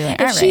sometimes. Be like,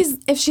 all right.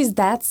 If she's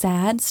that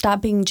sad,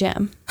 stop being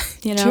Gem.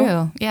 You know.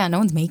 True. Yeah. No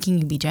one's making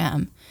you be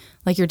Gem.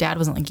 Like your dad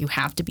wasn't like you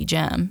have to be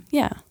Gem.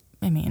 Yeah.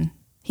 I mean.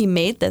 He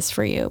made this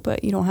for you,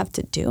 but you don't have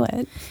to do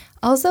it.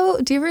 Also,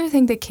 do you ever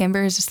think that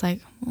Kimber is just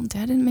like, well,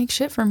 Dad didn't make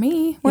shit for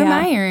me. Where are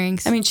Yeah. my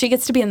earrings? I mean, she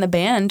gets to be in the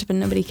band, but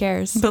nobody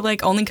cares. but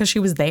like only because she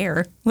was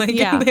there. Like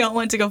Yeah. they all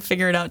went to go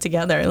figure it out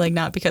together. Like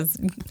not because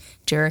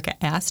Jerica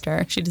asked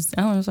her. She just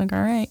I was like,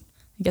 all right,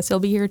 I guess he'll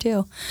be here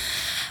too.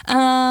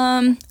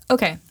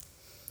 Okay,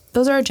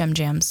 those are our Gem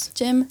jams.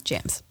 Gem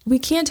jams. We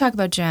can't talk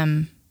about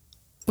Gem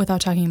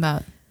without talking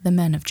about the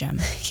men of Gem.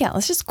 Yeah,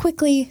 let's just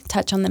quickly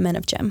touch on the men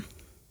of Gem.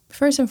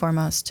 First and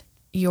foremost,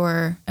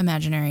 your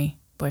imaginary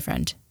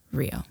boyfriend,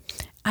 Rio.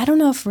 I don't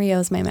know if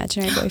Rio's my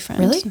imaginary boyfriend.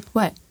 Really?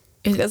 What?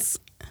 Because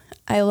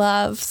I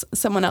love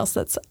someone else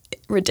that's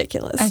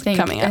ridiculous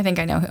coming up. I think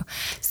I know who.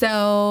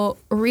 So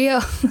Rio,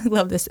 I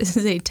love this,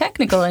 is a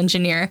technical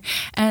engineer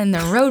and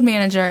the road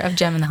manager of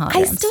Gem and the Holograms.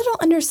 I still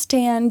don't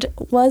understand,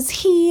 was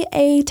he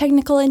a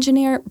technical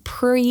engineer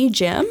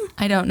pre-Gem?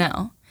 I don't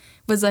know.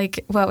 Was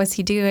like, what was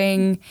he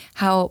doing?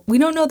 How we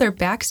don't know their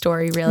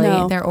backstory really,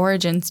 No. their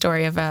origin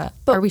story of are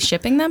we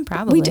shipping them?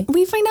 Probably.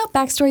 We find out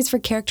backstories for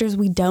characters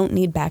we don't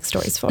need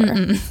backstories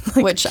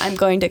for, which I'm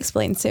going to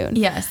explain soon.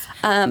 Yes.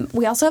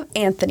 We also have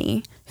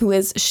Anthony, who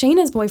is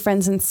Shayna's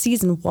boyfriend since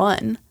season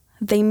 1.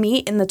 They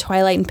meet in the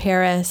Twilight in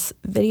Paris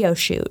video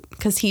shoot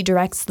because he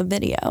directs the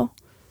video.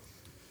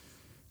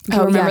 Do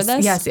you remember yes,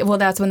 this? Yes. Well,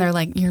 that's when they're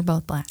like, you're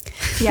both black.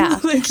 Yeah.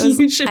 Like, It was-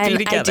 you should be and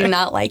together. I do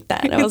not like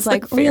that. I was It's,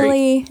 like, very-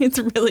 really? It's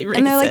really racist.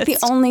 And they're like the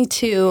only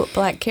two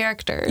black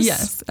characters.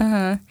 Yes.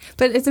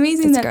 But it's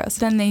amazing It's that gross.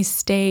 then they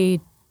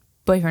stayed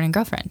boyfriend and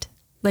girlfriend.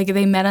 Like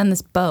they met on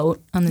this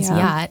boat, on this Yeah.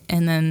 yacht,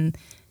 and then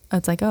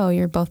it's like, oh,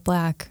 you're both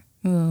black.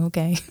 Oh,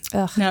 okay.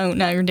 Ugh.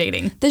 Now you're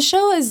dating. The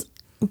show is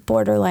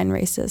borderline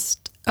racist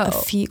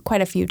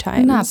quite a few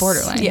times. Not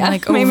borderline. Yeah,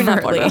 like maybe not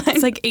overtly. borderline.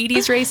 It's like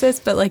 80s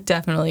racist, but like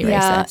definitely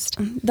Yeah, racist.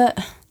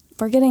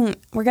 we're going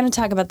to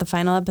talk about the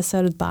final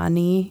episode with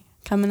Bonnie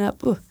coming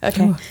up. Ooh,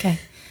 okay. Ooh, okay.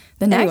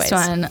 The next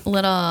Anyways.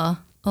 one,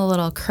 a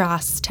little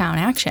cross-town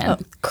action. Oh,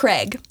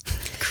 Craig.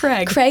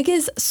 Craig. Craig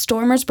is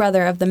Stormer's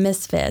brother of the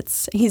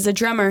Misfits. He's a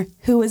drummer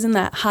who was in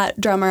that hot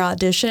drummer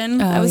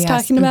audition I was yes.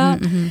 talking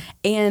about.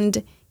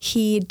 And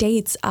he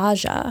dates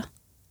Aja.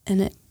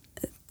 And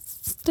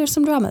there's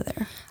some drama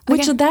there.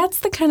 Which Okay. that's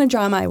the kind of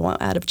drama I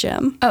want out of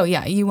Gem. Oh,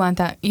 yeah. You want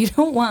that. You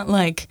don't want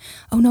like,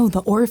 oh, no, the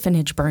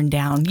orphanage burned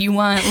down. You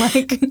want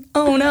like,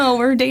 oh, no,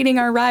 we're dating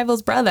our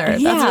rival's brother.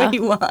 That's Yeah. what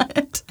you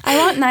want. I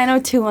want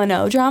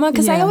 90210 drama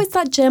because I Yeah. always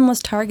thought Gem was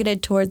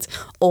targeted towards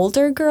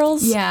older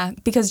girls. Yeah,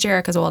 because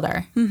Jerica's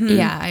older.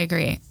 Yeah, I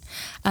agree.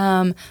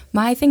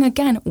 My thing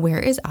again, where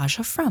is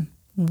Aja from?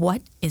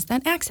 What is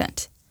that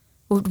accent?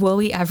 Will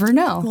we ever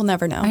know? We'll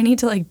never know. I need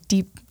to like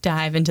deep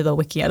dive into the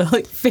wiki to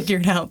like figure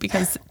it out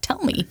because tell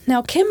me.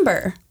 Now,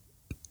 Kimber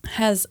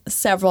has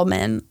several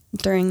men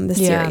during the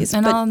Yeah, series,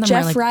 and but all of them are,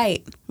 Jeff like-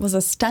 Wright was a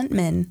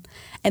stuntman,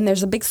 and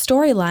there's a big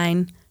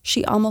storyline.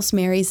 She almost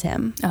marries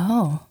him,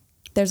 Oh,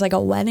 There's like a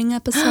wedding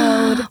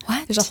episode.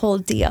 What? There's a whole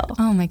deal.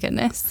 Oh my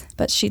goodness.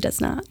 But she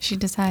does not. She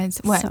decides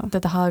what? So.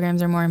 That the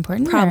holograms are more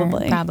important?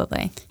 Probably.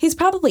 Probably. He's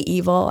probably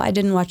evil. I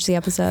didn't watch the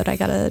episode. I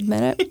gotta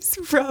admit it. He's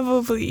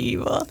probably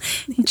evil.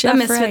 The Jeff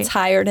Misfits Wright.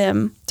 hired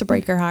him to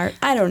break her heart.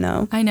 I don't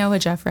know. I know a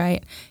Jeff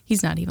Wright.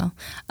 He's not evil.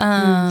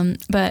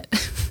 But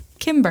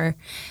Kimber.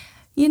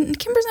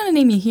 Kimber's not a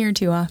name you hear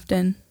too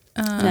often.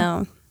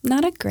 No,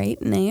 not a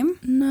great name.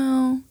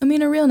 No. I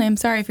mean, a real name.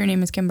 Sorry if your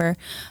name is Kimber.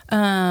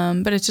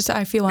 But it's just,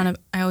 I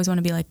always want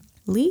to be like,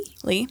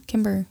 Lee?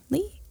 Kimber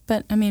Lee?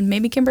 But, I mean,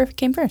 maybe Kimber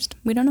came first.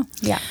 We don't know.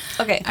 Yeah.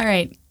 Okay. All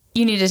right.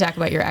 You need to talk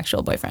about your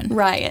actual boyfriend.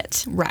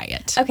 Riot.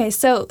 Okay,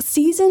 so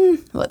season,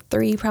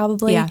 3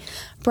 probably, Yeah.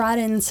 brought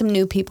in some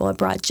new people. It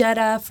brought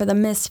Jeddah for the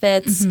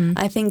Misfits.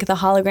 I think the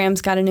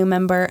Holograms got a new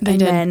member. They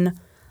did. Then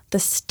the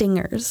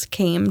Stingers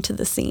came to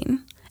the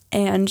scene.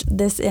 And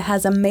it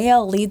has a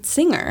male lead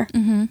singer,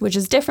 which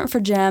is different for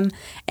Jem.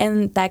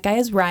 And that guy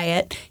is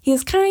Riot.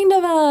 He's kind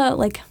of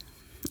a,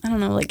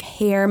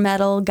 hair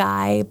metal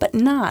guy, but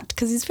not,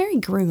 because he's very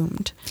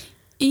groomed.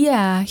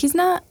 Yeah, he's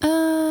not,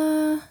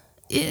 I'm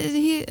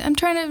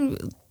trying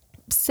to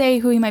say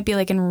who he might be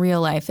like in real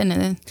life.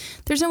 And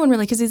there's no one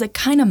really, because he's like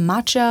kind of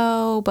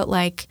macho, but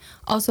like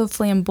also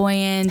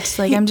flamboyant.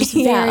 Like I'm just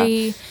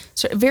Yeah.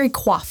 very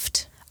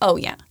coiffed. Oh,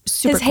 yeah.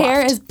 Super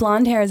His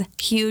blonde hair is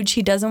huge.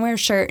 He doesn't wear a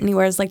shirt, and he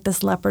wears like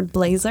this leopard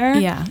blazer.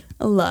 Yeah.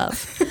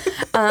 Love.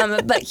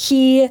 But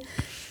he's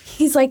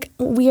like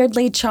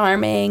weirdly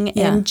charming,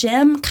 Yeah. and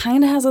Jem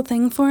kind of has a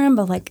thing for him,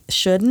 but like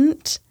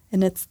shouldn't.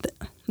 And it's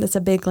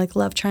a big like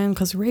love triangle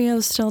because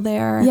Rio's still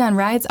there. Yeah, and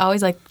Riot's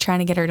always like trying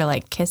to get her to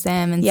like kiss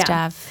him and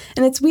stuff.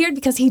 And it's weird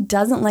because he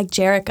doesn't like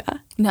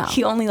Jerrica. No.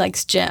 He only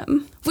likes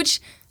Jem.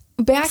 Which,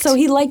 So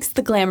he likes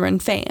the glamour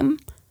and fame.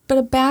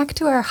 But back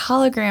to our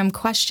hologram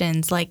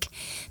questions, like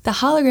the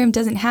hologram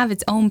doesn't have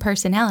its own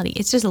personality.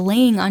 It's just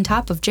laying on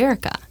top of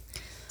Jerrica.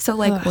 So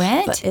like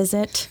what? But is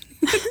it?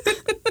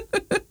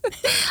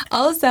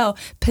 Also,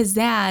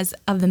 Pizzazz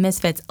of the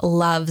Misfits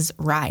loves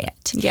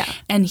Riot. Yeah.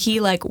 And he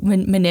like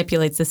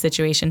manipulates the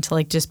situation to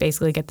like just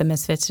basically get the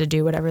Misfits to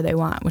do whatever they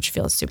want, which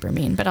feels super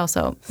mean. But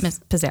also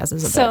Pizzazz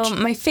is a So bitch.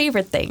 my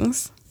favorite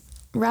things.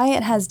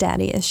 Riot has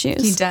daddy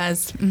issues. He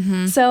does.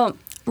 Mm-hmm. So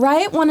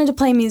Riot wanted to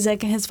play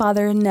music, and his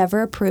father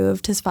never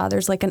approved. His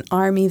father's like an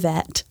army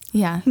vet.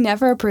 Yeah.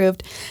 Never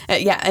approved.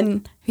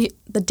 And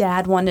the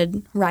dad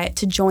wanted Riot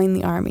to join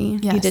the army.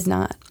 He Yes. did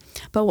not.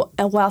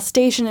 But while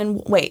stationed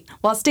in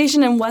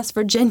West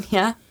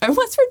Virginia,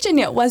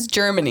 West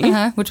Germany,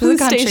 Which was a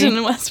country. stationed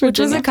in West Virginia, Which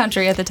was a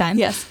country at the time.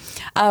 yes,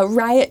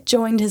 Riot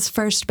joined his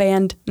first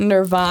band,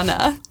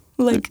 Nirvana.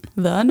 Like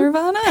the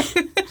Nirvana?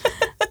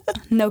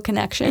 No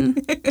connection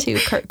to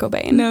Kurt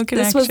Cobain. No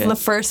This was connection. the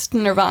first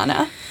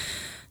Nirvana.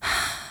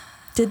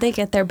 Did they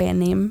get their band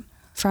name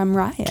from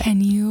Riot?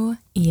 Can you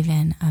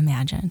even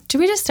imagine? Should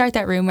we just start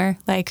that rumor?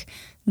 Like,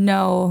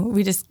 no,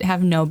 we just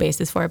have no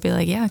basis for it. Be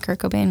like, yeah, Kurt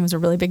Cobain was a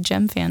really big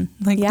Jem fan.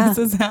 Like, Yeah. this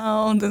is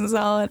how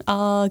it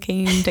all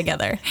came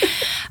together.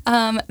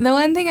 The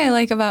one thing I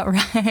like about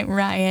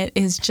Riot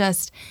is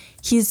just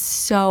he's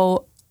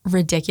so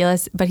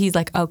ridiculous, but he's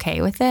like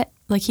okay with it.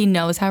 Like he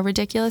knows how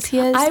ridiculous he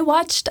is. I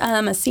watched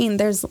a scene.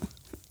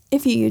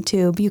 If you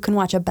YouTube, you can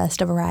watch a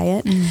best of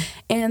Riot.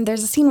 And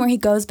there's a scene where he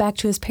goes back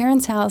to his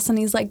parents' house and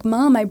he's like,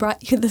 Mom, I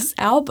brought you this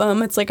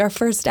album. It's like our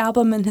first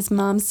album. And his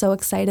mom's so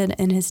excited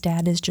and his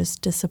dad is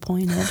just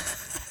disappointed.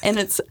 And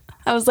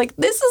I was like,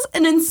 this is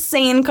an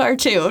insane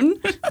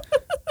cartoon.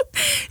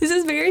 This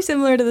is very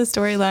similar to the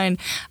storyline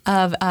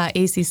of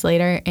AC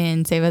Slater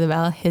in Saved by the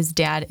Bell. His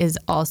dad is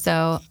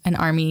also an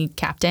army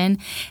captain,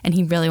 and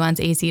he really wants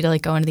AC to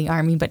like go into the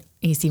army, but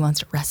AC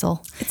wants to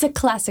wrestle. It's a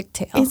classic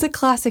tale. It's a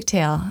classic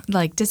tale,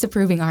 like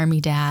disapproving army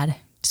dad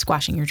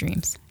squashing your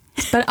dreams.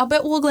 But I'll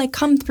bet we'll like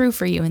come through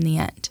for you in the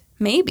end.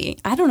 Maybe.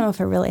 I don't know if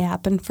it really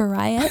happened for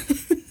Riot.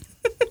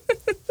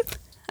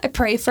 I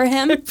pray for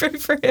him. Pray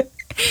for him.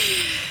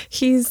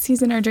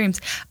 He's in our dreams.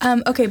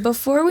 Okay,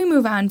 before we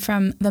move on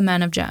from the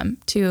Men of Jem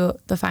to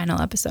the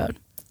final episode,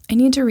 I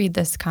need to read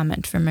this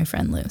comment from my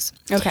friend Luz.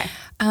 Okay.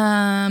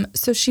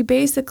 So she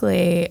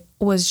basically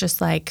was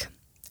just like,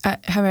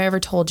 have I ever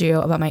told you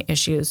about my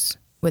issues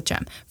with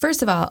Jem?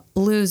 First of all,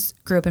 Luz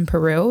grew up in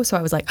Peru, so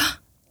I was like,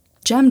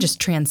 Jem just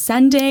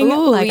transcending.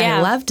 Ooh, like yeah.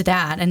 I loved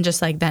that, and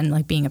just like then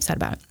like being upset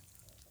about it.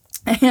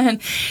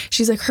 And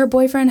she's like, her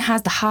boyfriend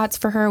has the hots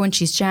for her when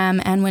she's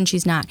Jem and when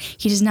she's not.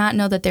 He does not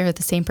know that they're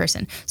the same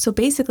person. So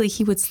basically,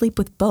 he would sleep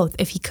with both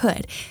if he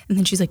could. And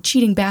then she's like,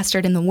 cheating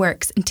bastard in the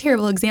works and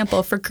terrible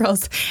example for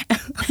girls.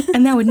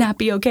 And that would not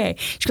be okay.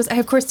 She goes, I,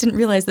 of course, didn't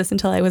realize this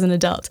until I was an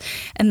adult.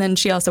 And then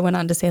she also went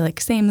on to say,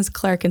 like, same as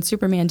Clark and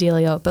Superman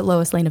dealio, but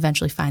Lois Lane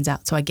eventually finds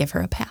out. So I give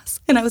her a pass.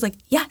 And I was like,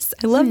 yes,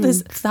 I love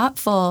this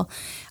thoughtful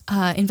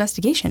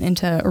investigation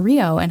into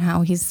Rio and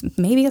how he's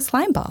maybe a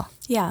slime ball.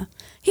 Yeah.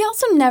 He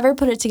also never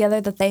put it together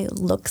that they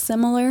look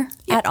similar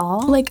at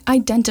all. Like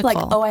identical.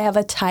 Like, oh, I have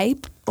a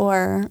type,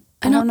 or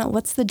I don't know.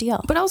 What's the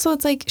deal? But also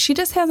it's like she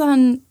just has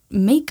on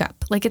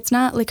makeup. Like it's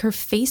not like her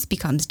face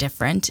becomes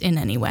different in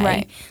any way.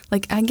 Right.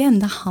 Like again,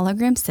 the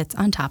hologram sits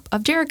on top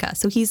of Jerrica.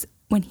 So he's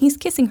when he's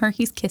kissing her,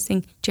 he's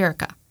kissing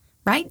Jerica,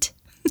 right?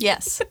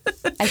 Yes,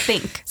 I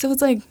think. So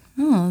it's like,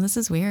 oh, this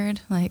is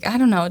weird. Like, I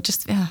don't know. It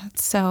just,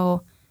 it's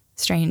so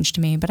strange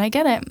to me, but I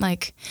get it.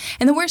 Like,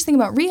 and the worst thing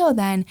about Rio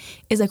then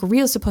is like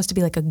Rio's supposed to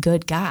be like a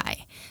good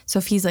guy. So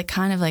if he's like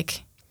kind of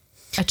like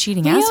a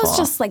cheating Rio's asshole.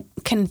 just like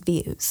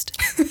confused.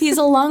 He's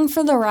along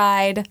for the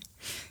ride.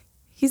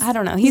 I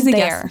don't know. He's a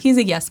there. Yes, he's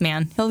a yes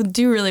man. He'll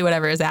do really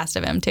whatever is asked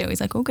of him too. He's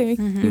like, okay,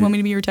 you want me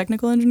to be your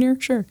technical engineer?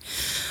 Sure.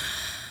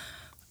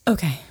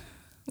 Okay.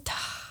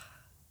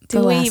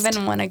 Do we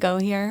even want to go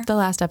here? The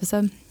last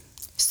episode.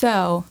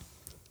 So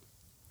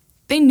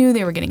they knew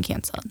they were getting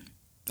canceled.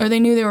 Or they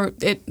knew they were,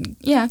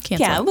 canceled.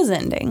 Yeah, it was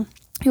ending.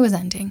 It was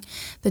ending.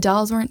 The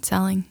dolls weren't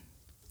selling.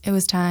 It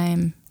was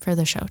time for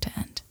the show to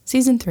end.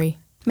 Season 3.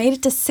 Made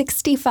it to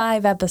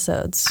 65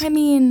 episodes. I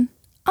mean,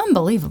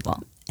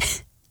 unbelievable.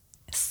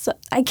 So,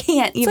 I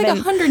can't It's even. like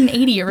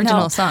 180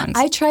 original songs.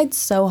 I tried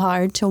so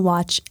hard to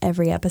watch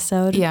every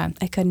episode. Yeah.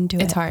 I couldn't do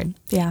it. It's hard.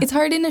 Yeah. It's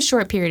hard in a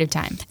short period of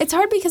time. It's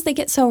hard because they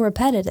get so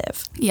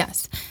repetitive.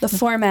 Yes. The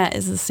format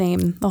is the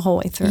same the whole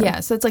way through.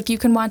 Yeah, so it's like you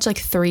can watch like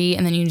 3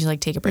 and then you just like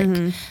take a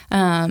break.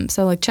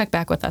 So like check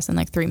back with us in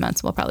like 3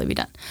 months. We'll probably be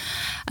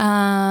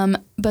done.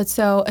 But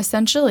so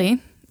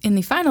essentially in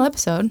the final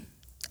episode,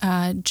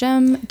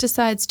 Jem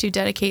decides to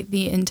dedicate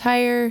the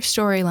entire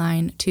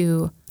storyline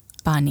to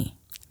Bonnie.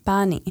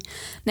 Bonnie.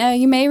 Now,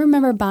 you may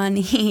remember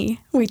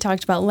Bonnie, we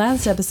talked about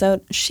last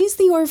episode. She's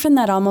the orphan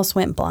that almost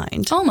went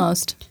blind.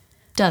 Almost.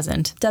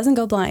 Doesn't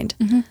go blind.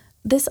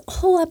 This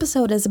whole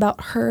episode is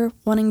about her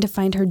wanting to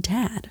find her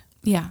dad.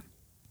 Yeah.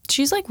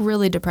 She's like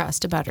really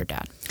depressed about her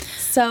dad.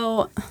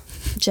 So,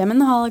 Jem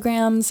and the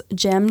holograms,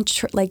 Jem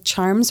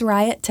charms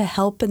Riot to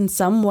help in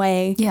some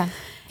way. Yeah.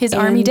 His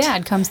army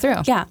dad comes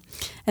through. Yeah.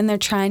 And they're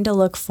trying to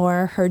look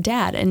for her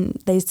dad. And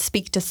they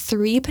speak to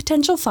 3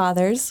 potential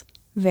fathers.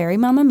 Very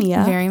Mamma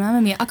Mia. Very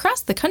Mamma Mia.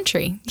 Across the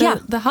country. Yeah.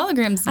 The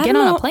holograms get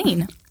on a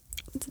plane.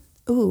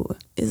 Ooh,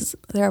 is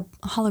there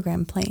a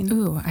hologram plane?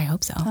 Ooh, I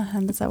hope so. How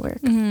does that work?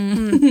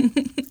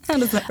 How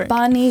does that work?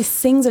 Bonnie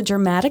sings a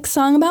dramatic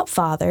song about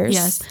fathers.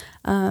 Yes.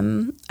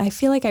 I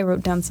feel like I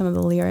wrote down some of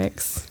the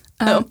lyrics.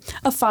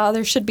 A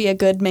father should be a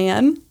good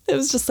man. It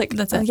was just like,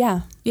 that's it.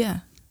 Yeah.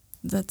 Yeah.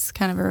 That's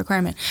kind of a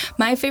requirement.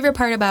 My favorite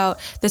part about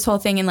this whole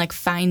thing and like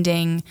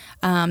finding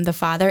the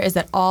father is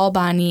that all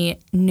Bonnie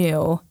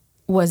knew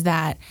was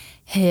that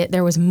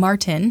there was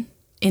Martin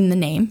in the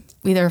name,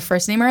 either a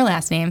first name or a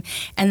last name,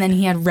 and then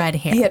he had red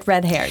hair. He had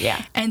red hair,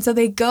 yeah. And so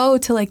they go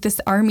to like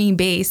this army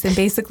base, and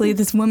basically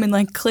this woman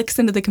like clicks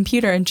into the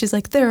computer, and she's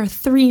like, there are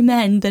 3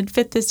 men that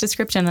fit this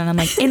description. And I'm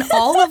like, in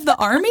all of the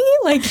army?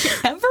 Like,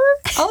 ever?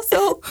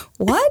 Also,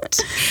 what?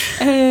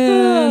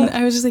 And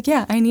I was just like,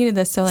 yeah, I needed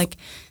this. So like,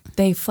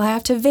 they fly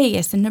off to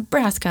Vegas and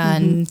Nebraska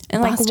and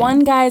like Boston. one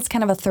guy's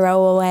kind of a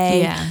throwaway.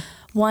 Yeah.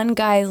 One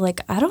guy's like,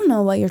 I don't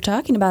know what you're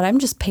talking about. I'm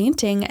just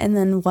painting. And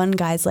then one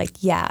guy's like,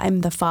 yeah, I'm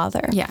the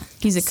father. Yeah,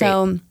 he's a creep.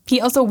 So he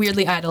also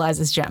weirdly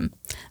idolizes Jem.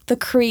 The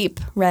creep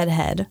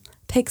redhead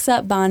picks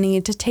up Bonnie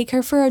to take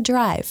her for a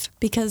drive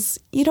because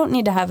you don't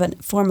need to have a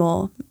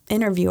formal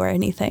interview or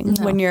anything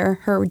when you're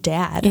her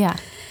dad. Yeah.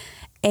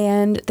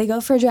 And they go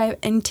for a drive,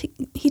 and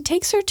he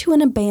takes her to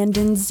an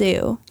abandoned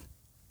zoo.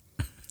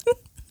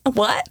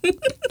 What?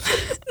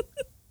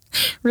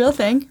 Real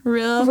thing.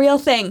 Real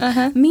thing.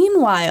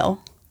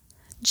 Meanwhile,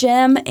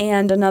 Jem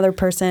and another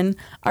person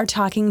are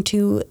talking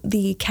to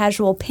the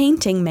casual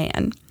painting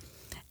man,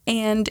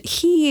 and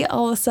he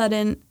all of a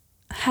sudden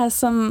has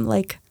some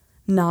like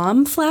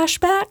Nam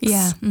flashbacks.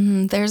 Yeah.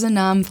 Mm-hmm. There's a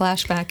Nam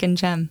flashback in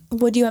Jem.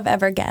 Would you have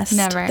ever guessed?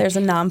 Never. There's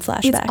a Nam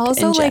flashback. It's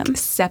also in Jem. like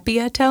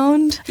sepia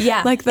toned.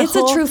 Yeah, like it's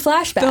a true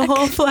flashback. The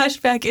whole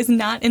flashback is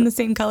not in the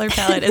same color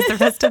palette as the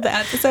rest of the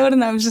episode,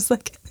 and I was just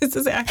like, this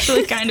is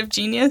actually kind of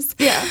genius.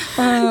 Yeah,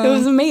 it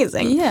was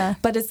amazing. Yeah.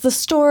 But it's the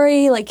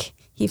story, like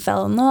he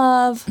fell in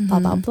love, blah,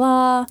 blah,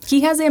 blah.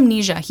 He has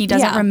amnesia. He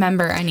doesn't Yeah.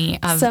 remember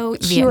any of So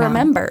he Vietnam.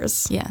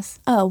 remembers. Yes.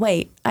 Oh,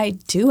 wait, I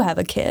do have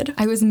a kid.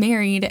 I was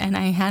married and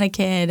I had a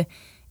kid,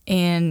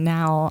 and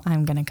now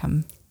I'm going to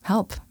come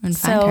help and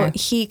find So her.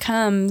 he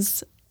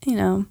comes,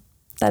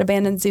 that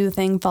abandoned zoo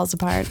thing falls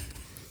apart.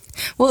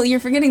 Well, you're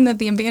forgetting that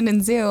the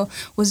abandoned zoo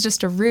was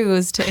just a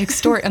ruse to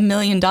extort $1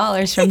 million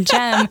from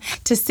Jem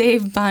to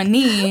save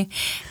Bonnie.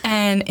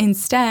 And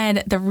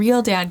instead, the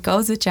real dad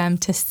goes with Jem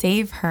to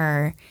save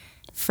her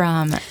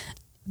from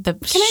the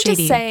Can I shitty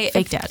just say,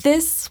 fake if dad.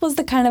 this was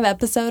the kind of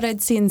episode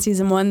I'd see in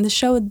season 1, the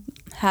show would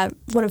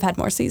have had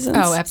more seasons.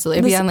 Oh, absolutely.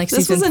 It'd be on like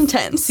this was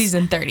intense.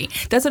 season 30.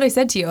 That's what I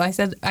said to you. I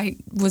said I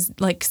was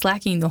like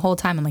slacking the whole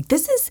time. I'm like,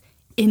 this is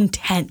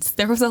intense.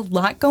 There was a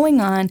lot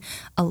going on,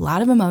 a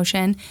lot of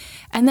emotion.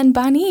 And then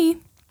Bonnie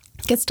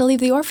Gets to leave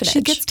the orphanage.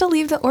 She gets to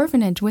leave the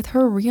orphanage with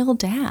her real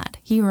dad.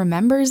 He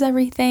remembers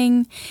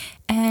everything,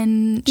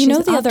 and You know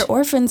she's the off other to-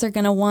 orphans are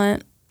going to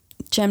want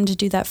Jem to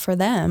do that for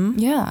them.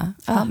 Yeah,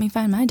 help me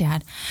find my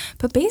dad.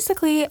 But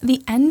basically,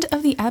 the end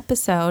of the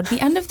episode,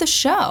 the end of the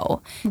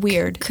show,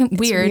 Weird. weird,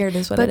 weird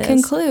is what but it is.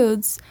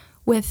 concludes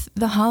with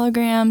the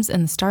holograms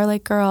and the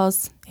Starlight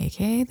Girls,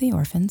 aka the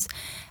orphans,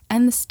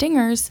 and the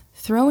Stingers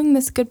throwing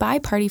this goodbye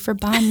party for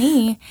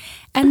Bonnie,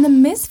 and the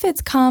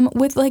Misfits come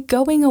with like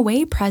going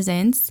away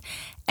presents,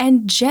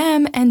 and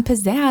Jem and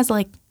Pizzazz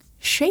like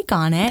shake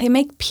on it. They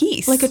make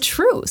peace. Like a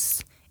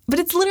truce. But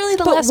it's literally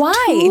the last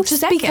why? 2 Just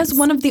seconds. because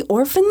one of the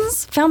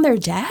orphans found their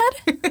dad?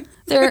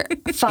 They're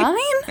fine?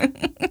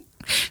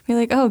 You're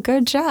like, oh,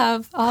 good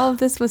job. All of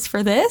this was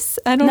for this?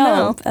 I don't know.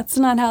 No, that's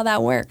not how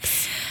that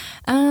works.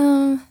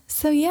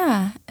 So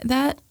yeah,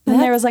 And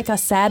there was like a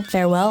sad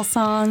farewell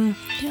song.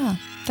 yeah,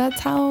 that's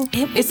how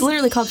it's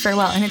literally called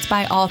Farewell, and it's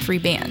by all 3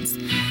 bands.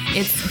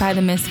 It's by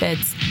the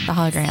Misfits, the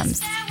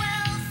Holograms,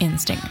 and the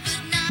Stingers.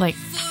 Like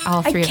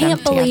all 3 I of them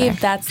can't believe together.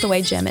 that's the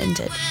way Jem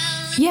ended.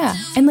 Yeah,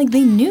 and like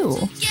they knew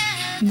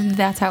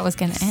that's how it was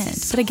going to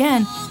end. But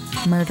again,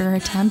 murder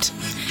attempt,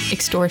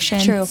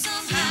 extortion. True.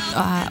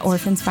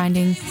 Orphans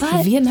finding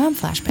But Vietnam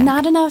flashback.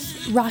 Not enough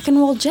rock and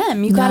roll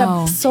Jem. You got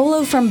No. a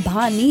solo from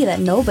Bonnie that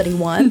nobody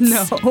wants.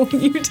 No,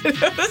 you did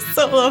have a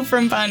solo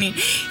from Bonnie.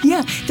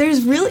 Yeah,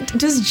 there's really.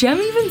 Does Jem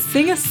even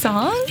sing a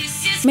song?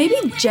 Maybe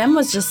Jem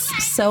was just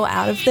so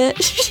out of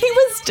it. She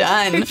was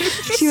done.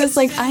 She was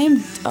like, I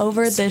am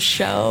over this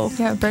show.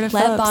 Yeah, Berta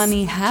Let Phillips.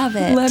 Bonnie have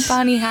it. Let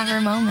Bonnie have her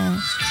moment.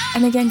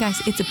 And again,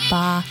 guys, it's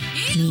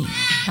Bonnie,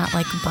 not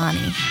like Bonnie.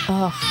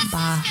 Oh,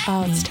 Bonnie.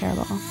 oh, it's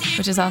terrible.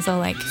 Which is also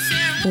like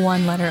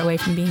 1 letter away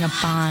from being a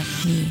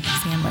Bonnie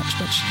sandwich,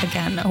 which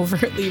again,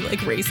 overtly like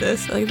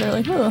racist. Like they're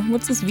like, oh,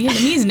 what's this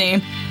Vietnamese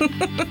name?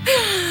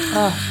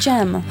 Oh,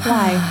 Jem,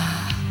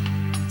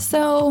 why?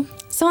 So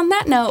On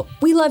that note,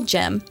 we love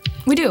Jem.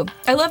 we do.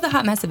 I love the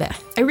hot mess of it.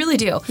 I really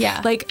do.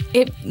 Yeah. Like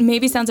it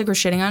maybe sounds like we're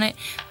shitting on it,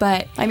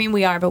 but I mean,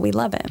 we are, but we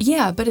love it.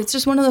 yeah, but it's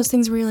just one of those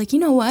things where you're like, you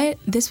know what?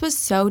 This was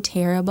so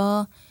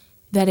terrible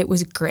that it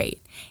was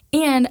great.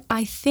 And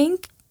I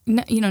think,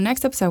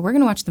 next episode, we're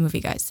going to watch the movie,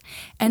 guys.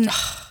 And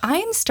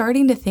I'm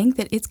starting to think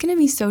that it's going to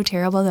be so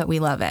terrible that we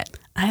love it.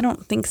 I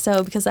don't think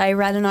so, because I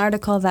read an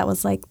article that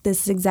was like,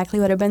 this is exactly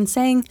what I've been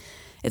saying.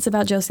 It's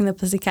about Josie and the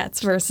Pussycats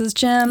versus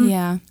Jem.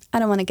 Yeah. I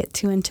don't want to get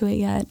too into it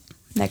yet.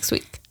 Next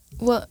week.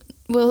 Well,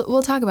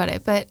 we'll talk about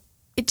it. But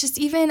it just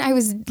I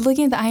was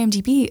looking at the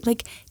IMDb,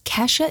 like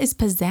Kesha is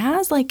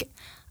Pizzazz. Like,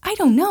 I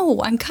don't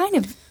know. I'm kind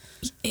of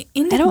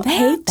into I don't that.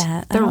 hate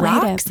that. I The don't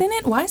hate Rock's it. in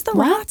it? Why is The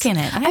What? Rock in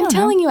it? I'm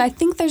telling you, I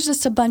think there's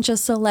just a bunch of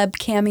celeb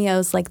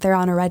cameos, like they're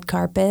on a red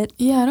carpet.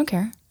 Yeah, I don't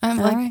care. I'm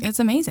All like, right. It's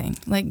amazing.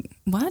 Like,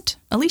 what?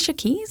 Alicia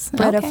Keys?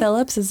 Bretta Okay.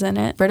 Phillips is in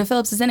it. Bretta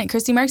Phillips is in it.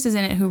 Christy Marks is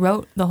in it, who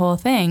wrote the whole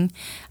thing.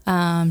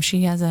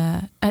 She has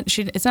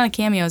it's not a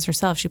cameo as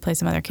herself. She plays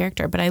some other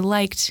character, but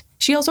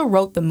she also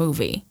wrote the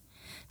movie.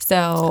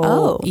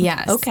 So,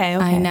 yes. Okay.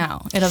 I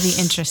know. It'll be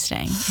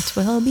interesting. It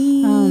will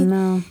be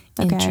no.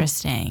 Okay.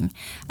 interesting.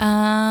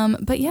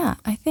 But yeah,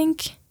 I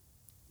think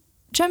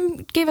Jem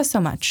gave us so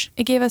much.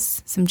 It gave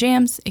us some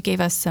jams. It gave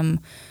us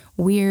some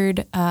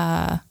weird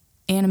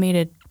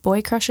animated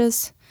boy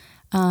crushes.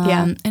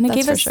 Yeah, and it that's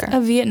gave for us sure. a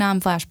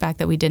Vietnam flashback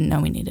that we didn't know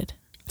we needed.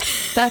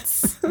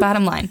 That's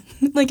bottom line.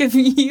 Like, if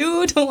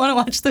you don't want to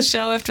watch the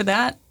show after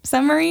that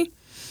summary,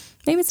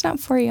 maybe it's not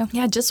for you.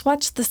 Yeah, just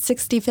watch the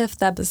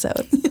 65th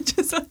episode.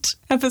 Just watch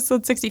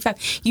episode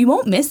 65. You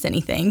won't miss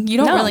anything. You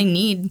don't No. really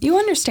need. You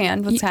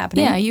understand what's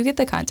happening. Yeah, you get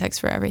the context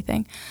for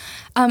everything.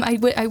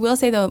 I will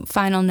say, though,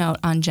 final note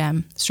on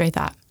Jem, stray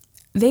thought.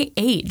 They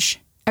age.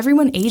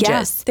 Everyone ages.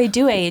 Yes, they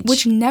do age.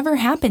 Which never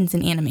happens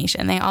in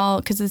animation.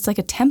 Because it's like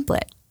a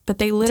template. But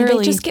they Did literally.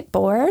 they just get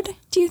bored,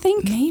 do you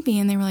think? Maybe.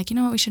 And they were like, you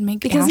know what, we should make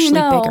Because Ashley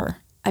bigger.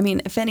 I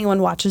mean, if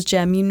anyone watches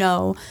Jem, you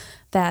know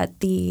that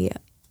the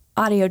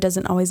audio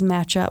doesn't always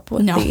match up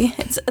with No.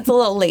 it's a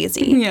little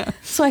lazy. Yeah.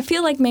 So I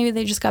feel like maybe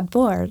they just got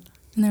bored.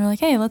 And they were like,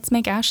 hey, let's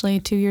make Ashley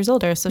 2 years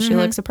older so she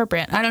looks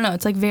appropriate. I don't know.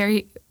 It's like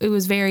it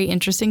was very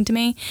interesting to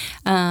me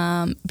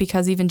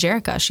because even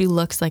Jerrica, she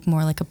looks like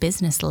more like a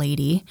business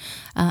lady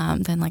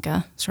than like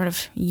a sort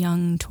of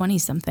young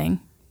 20-something.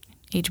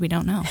 Age we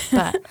don't know.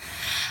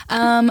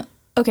 But,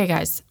 okay,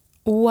 guys,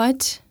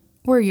 what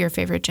were your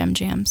favorite Jem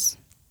jams?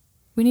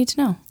 We need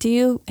to know. Do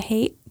you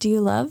hate? Do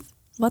you love?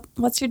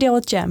 What's your deal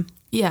with Jem?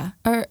 Yeah.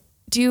 Or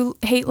do you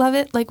hate, love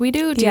it like we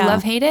do? Do you Yeah.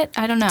 love, hate it?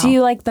 I don't know. Do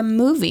you like the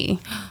movie?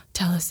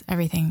 Tell us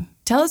everything.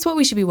 Tell us what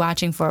we should be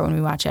watching for when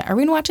we watch it. Are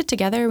we going to watch it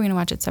together or are we going to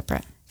watch it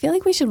separate? I feel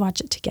like we should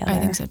watch it together. I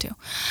think so too.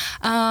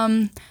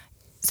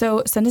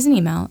 So send us an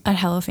email at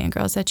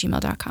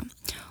hellofangirls@gmail.com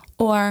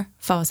or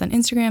follow us on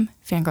Instagram,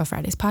 Fangirl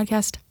Fridays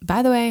Podcast.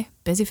 By the way,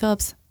 Busy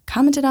Phillips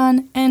commented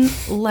on and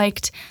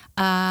liked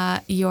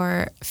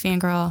your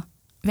Fangirl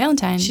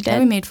Valentine She that did.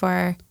 we made for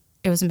her.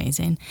 It was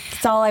amazing.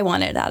 That's all I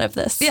wanted out of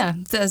this. Yeah,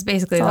 that was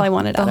basically That's all I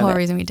wanted the out of whole it.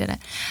 reason we did it.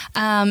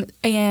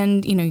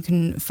 And, you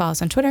can follow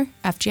us on Twitter,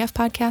 FGF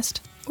Podcast,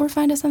 or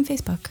find us on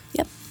Facebook.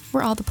 Yep.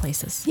 We're all the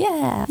places.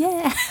 Yeah.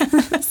 Yeah.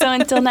 So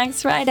until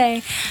next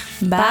Friday.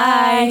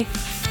 Bye.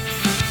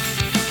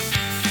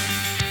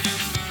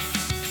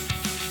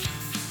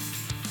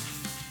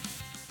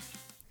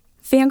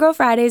 Fangirl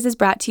Fridays is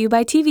brought to you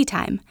by TV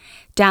Time.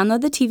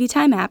 Download the TV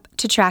Time app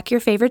to track your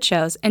favorite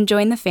shows and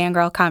join the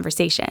fangirl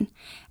conversation.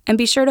 And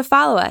be sure to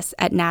follow us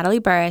at Natalie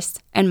Burris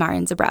and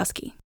Martin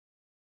Zabrowski.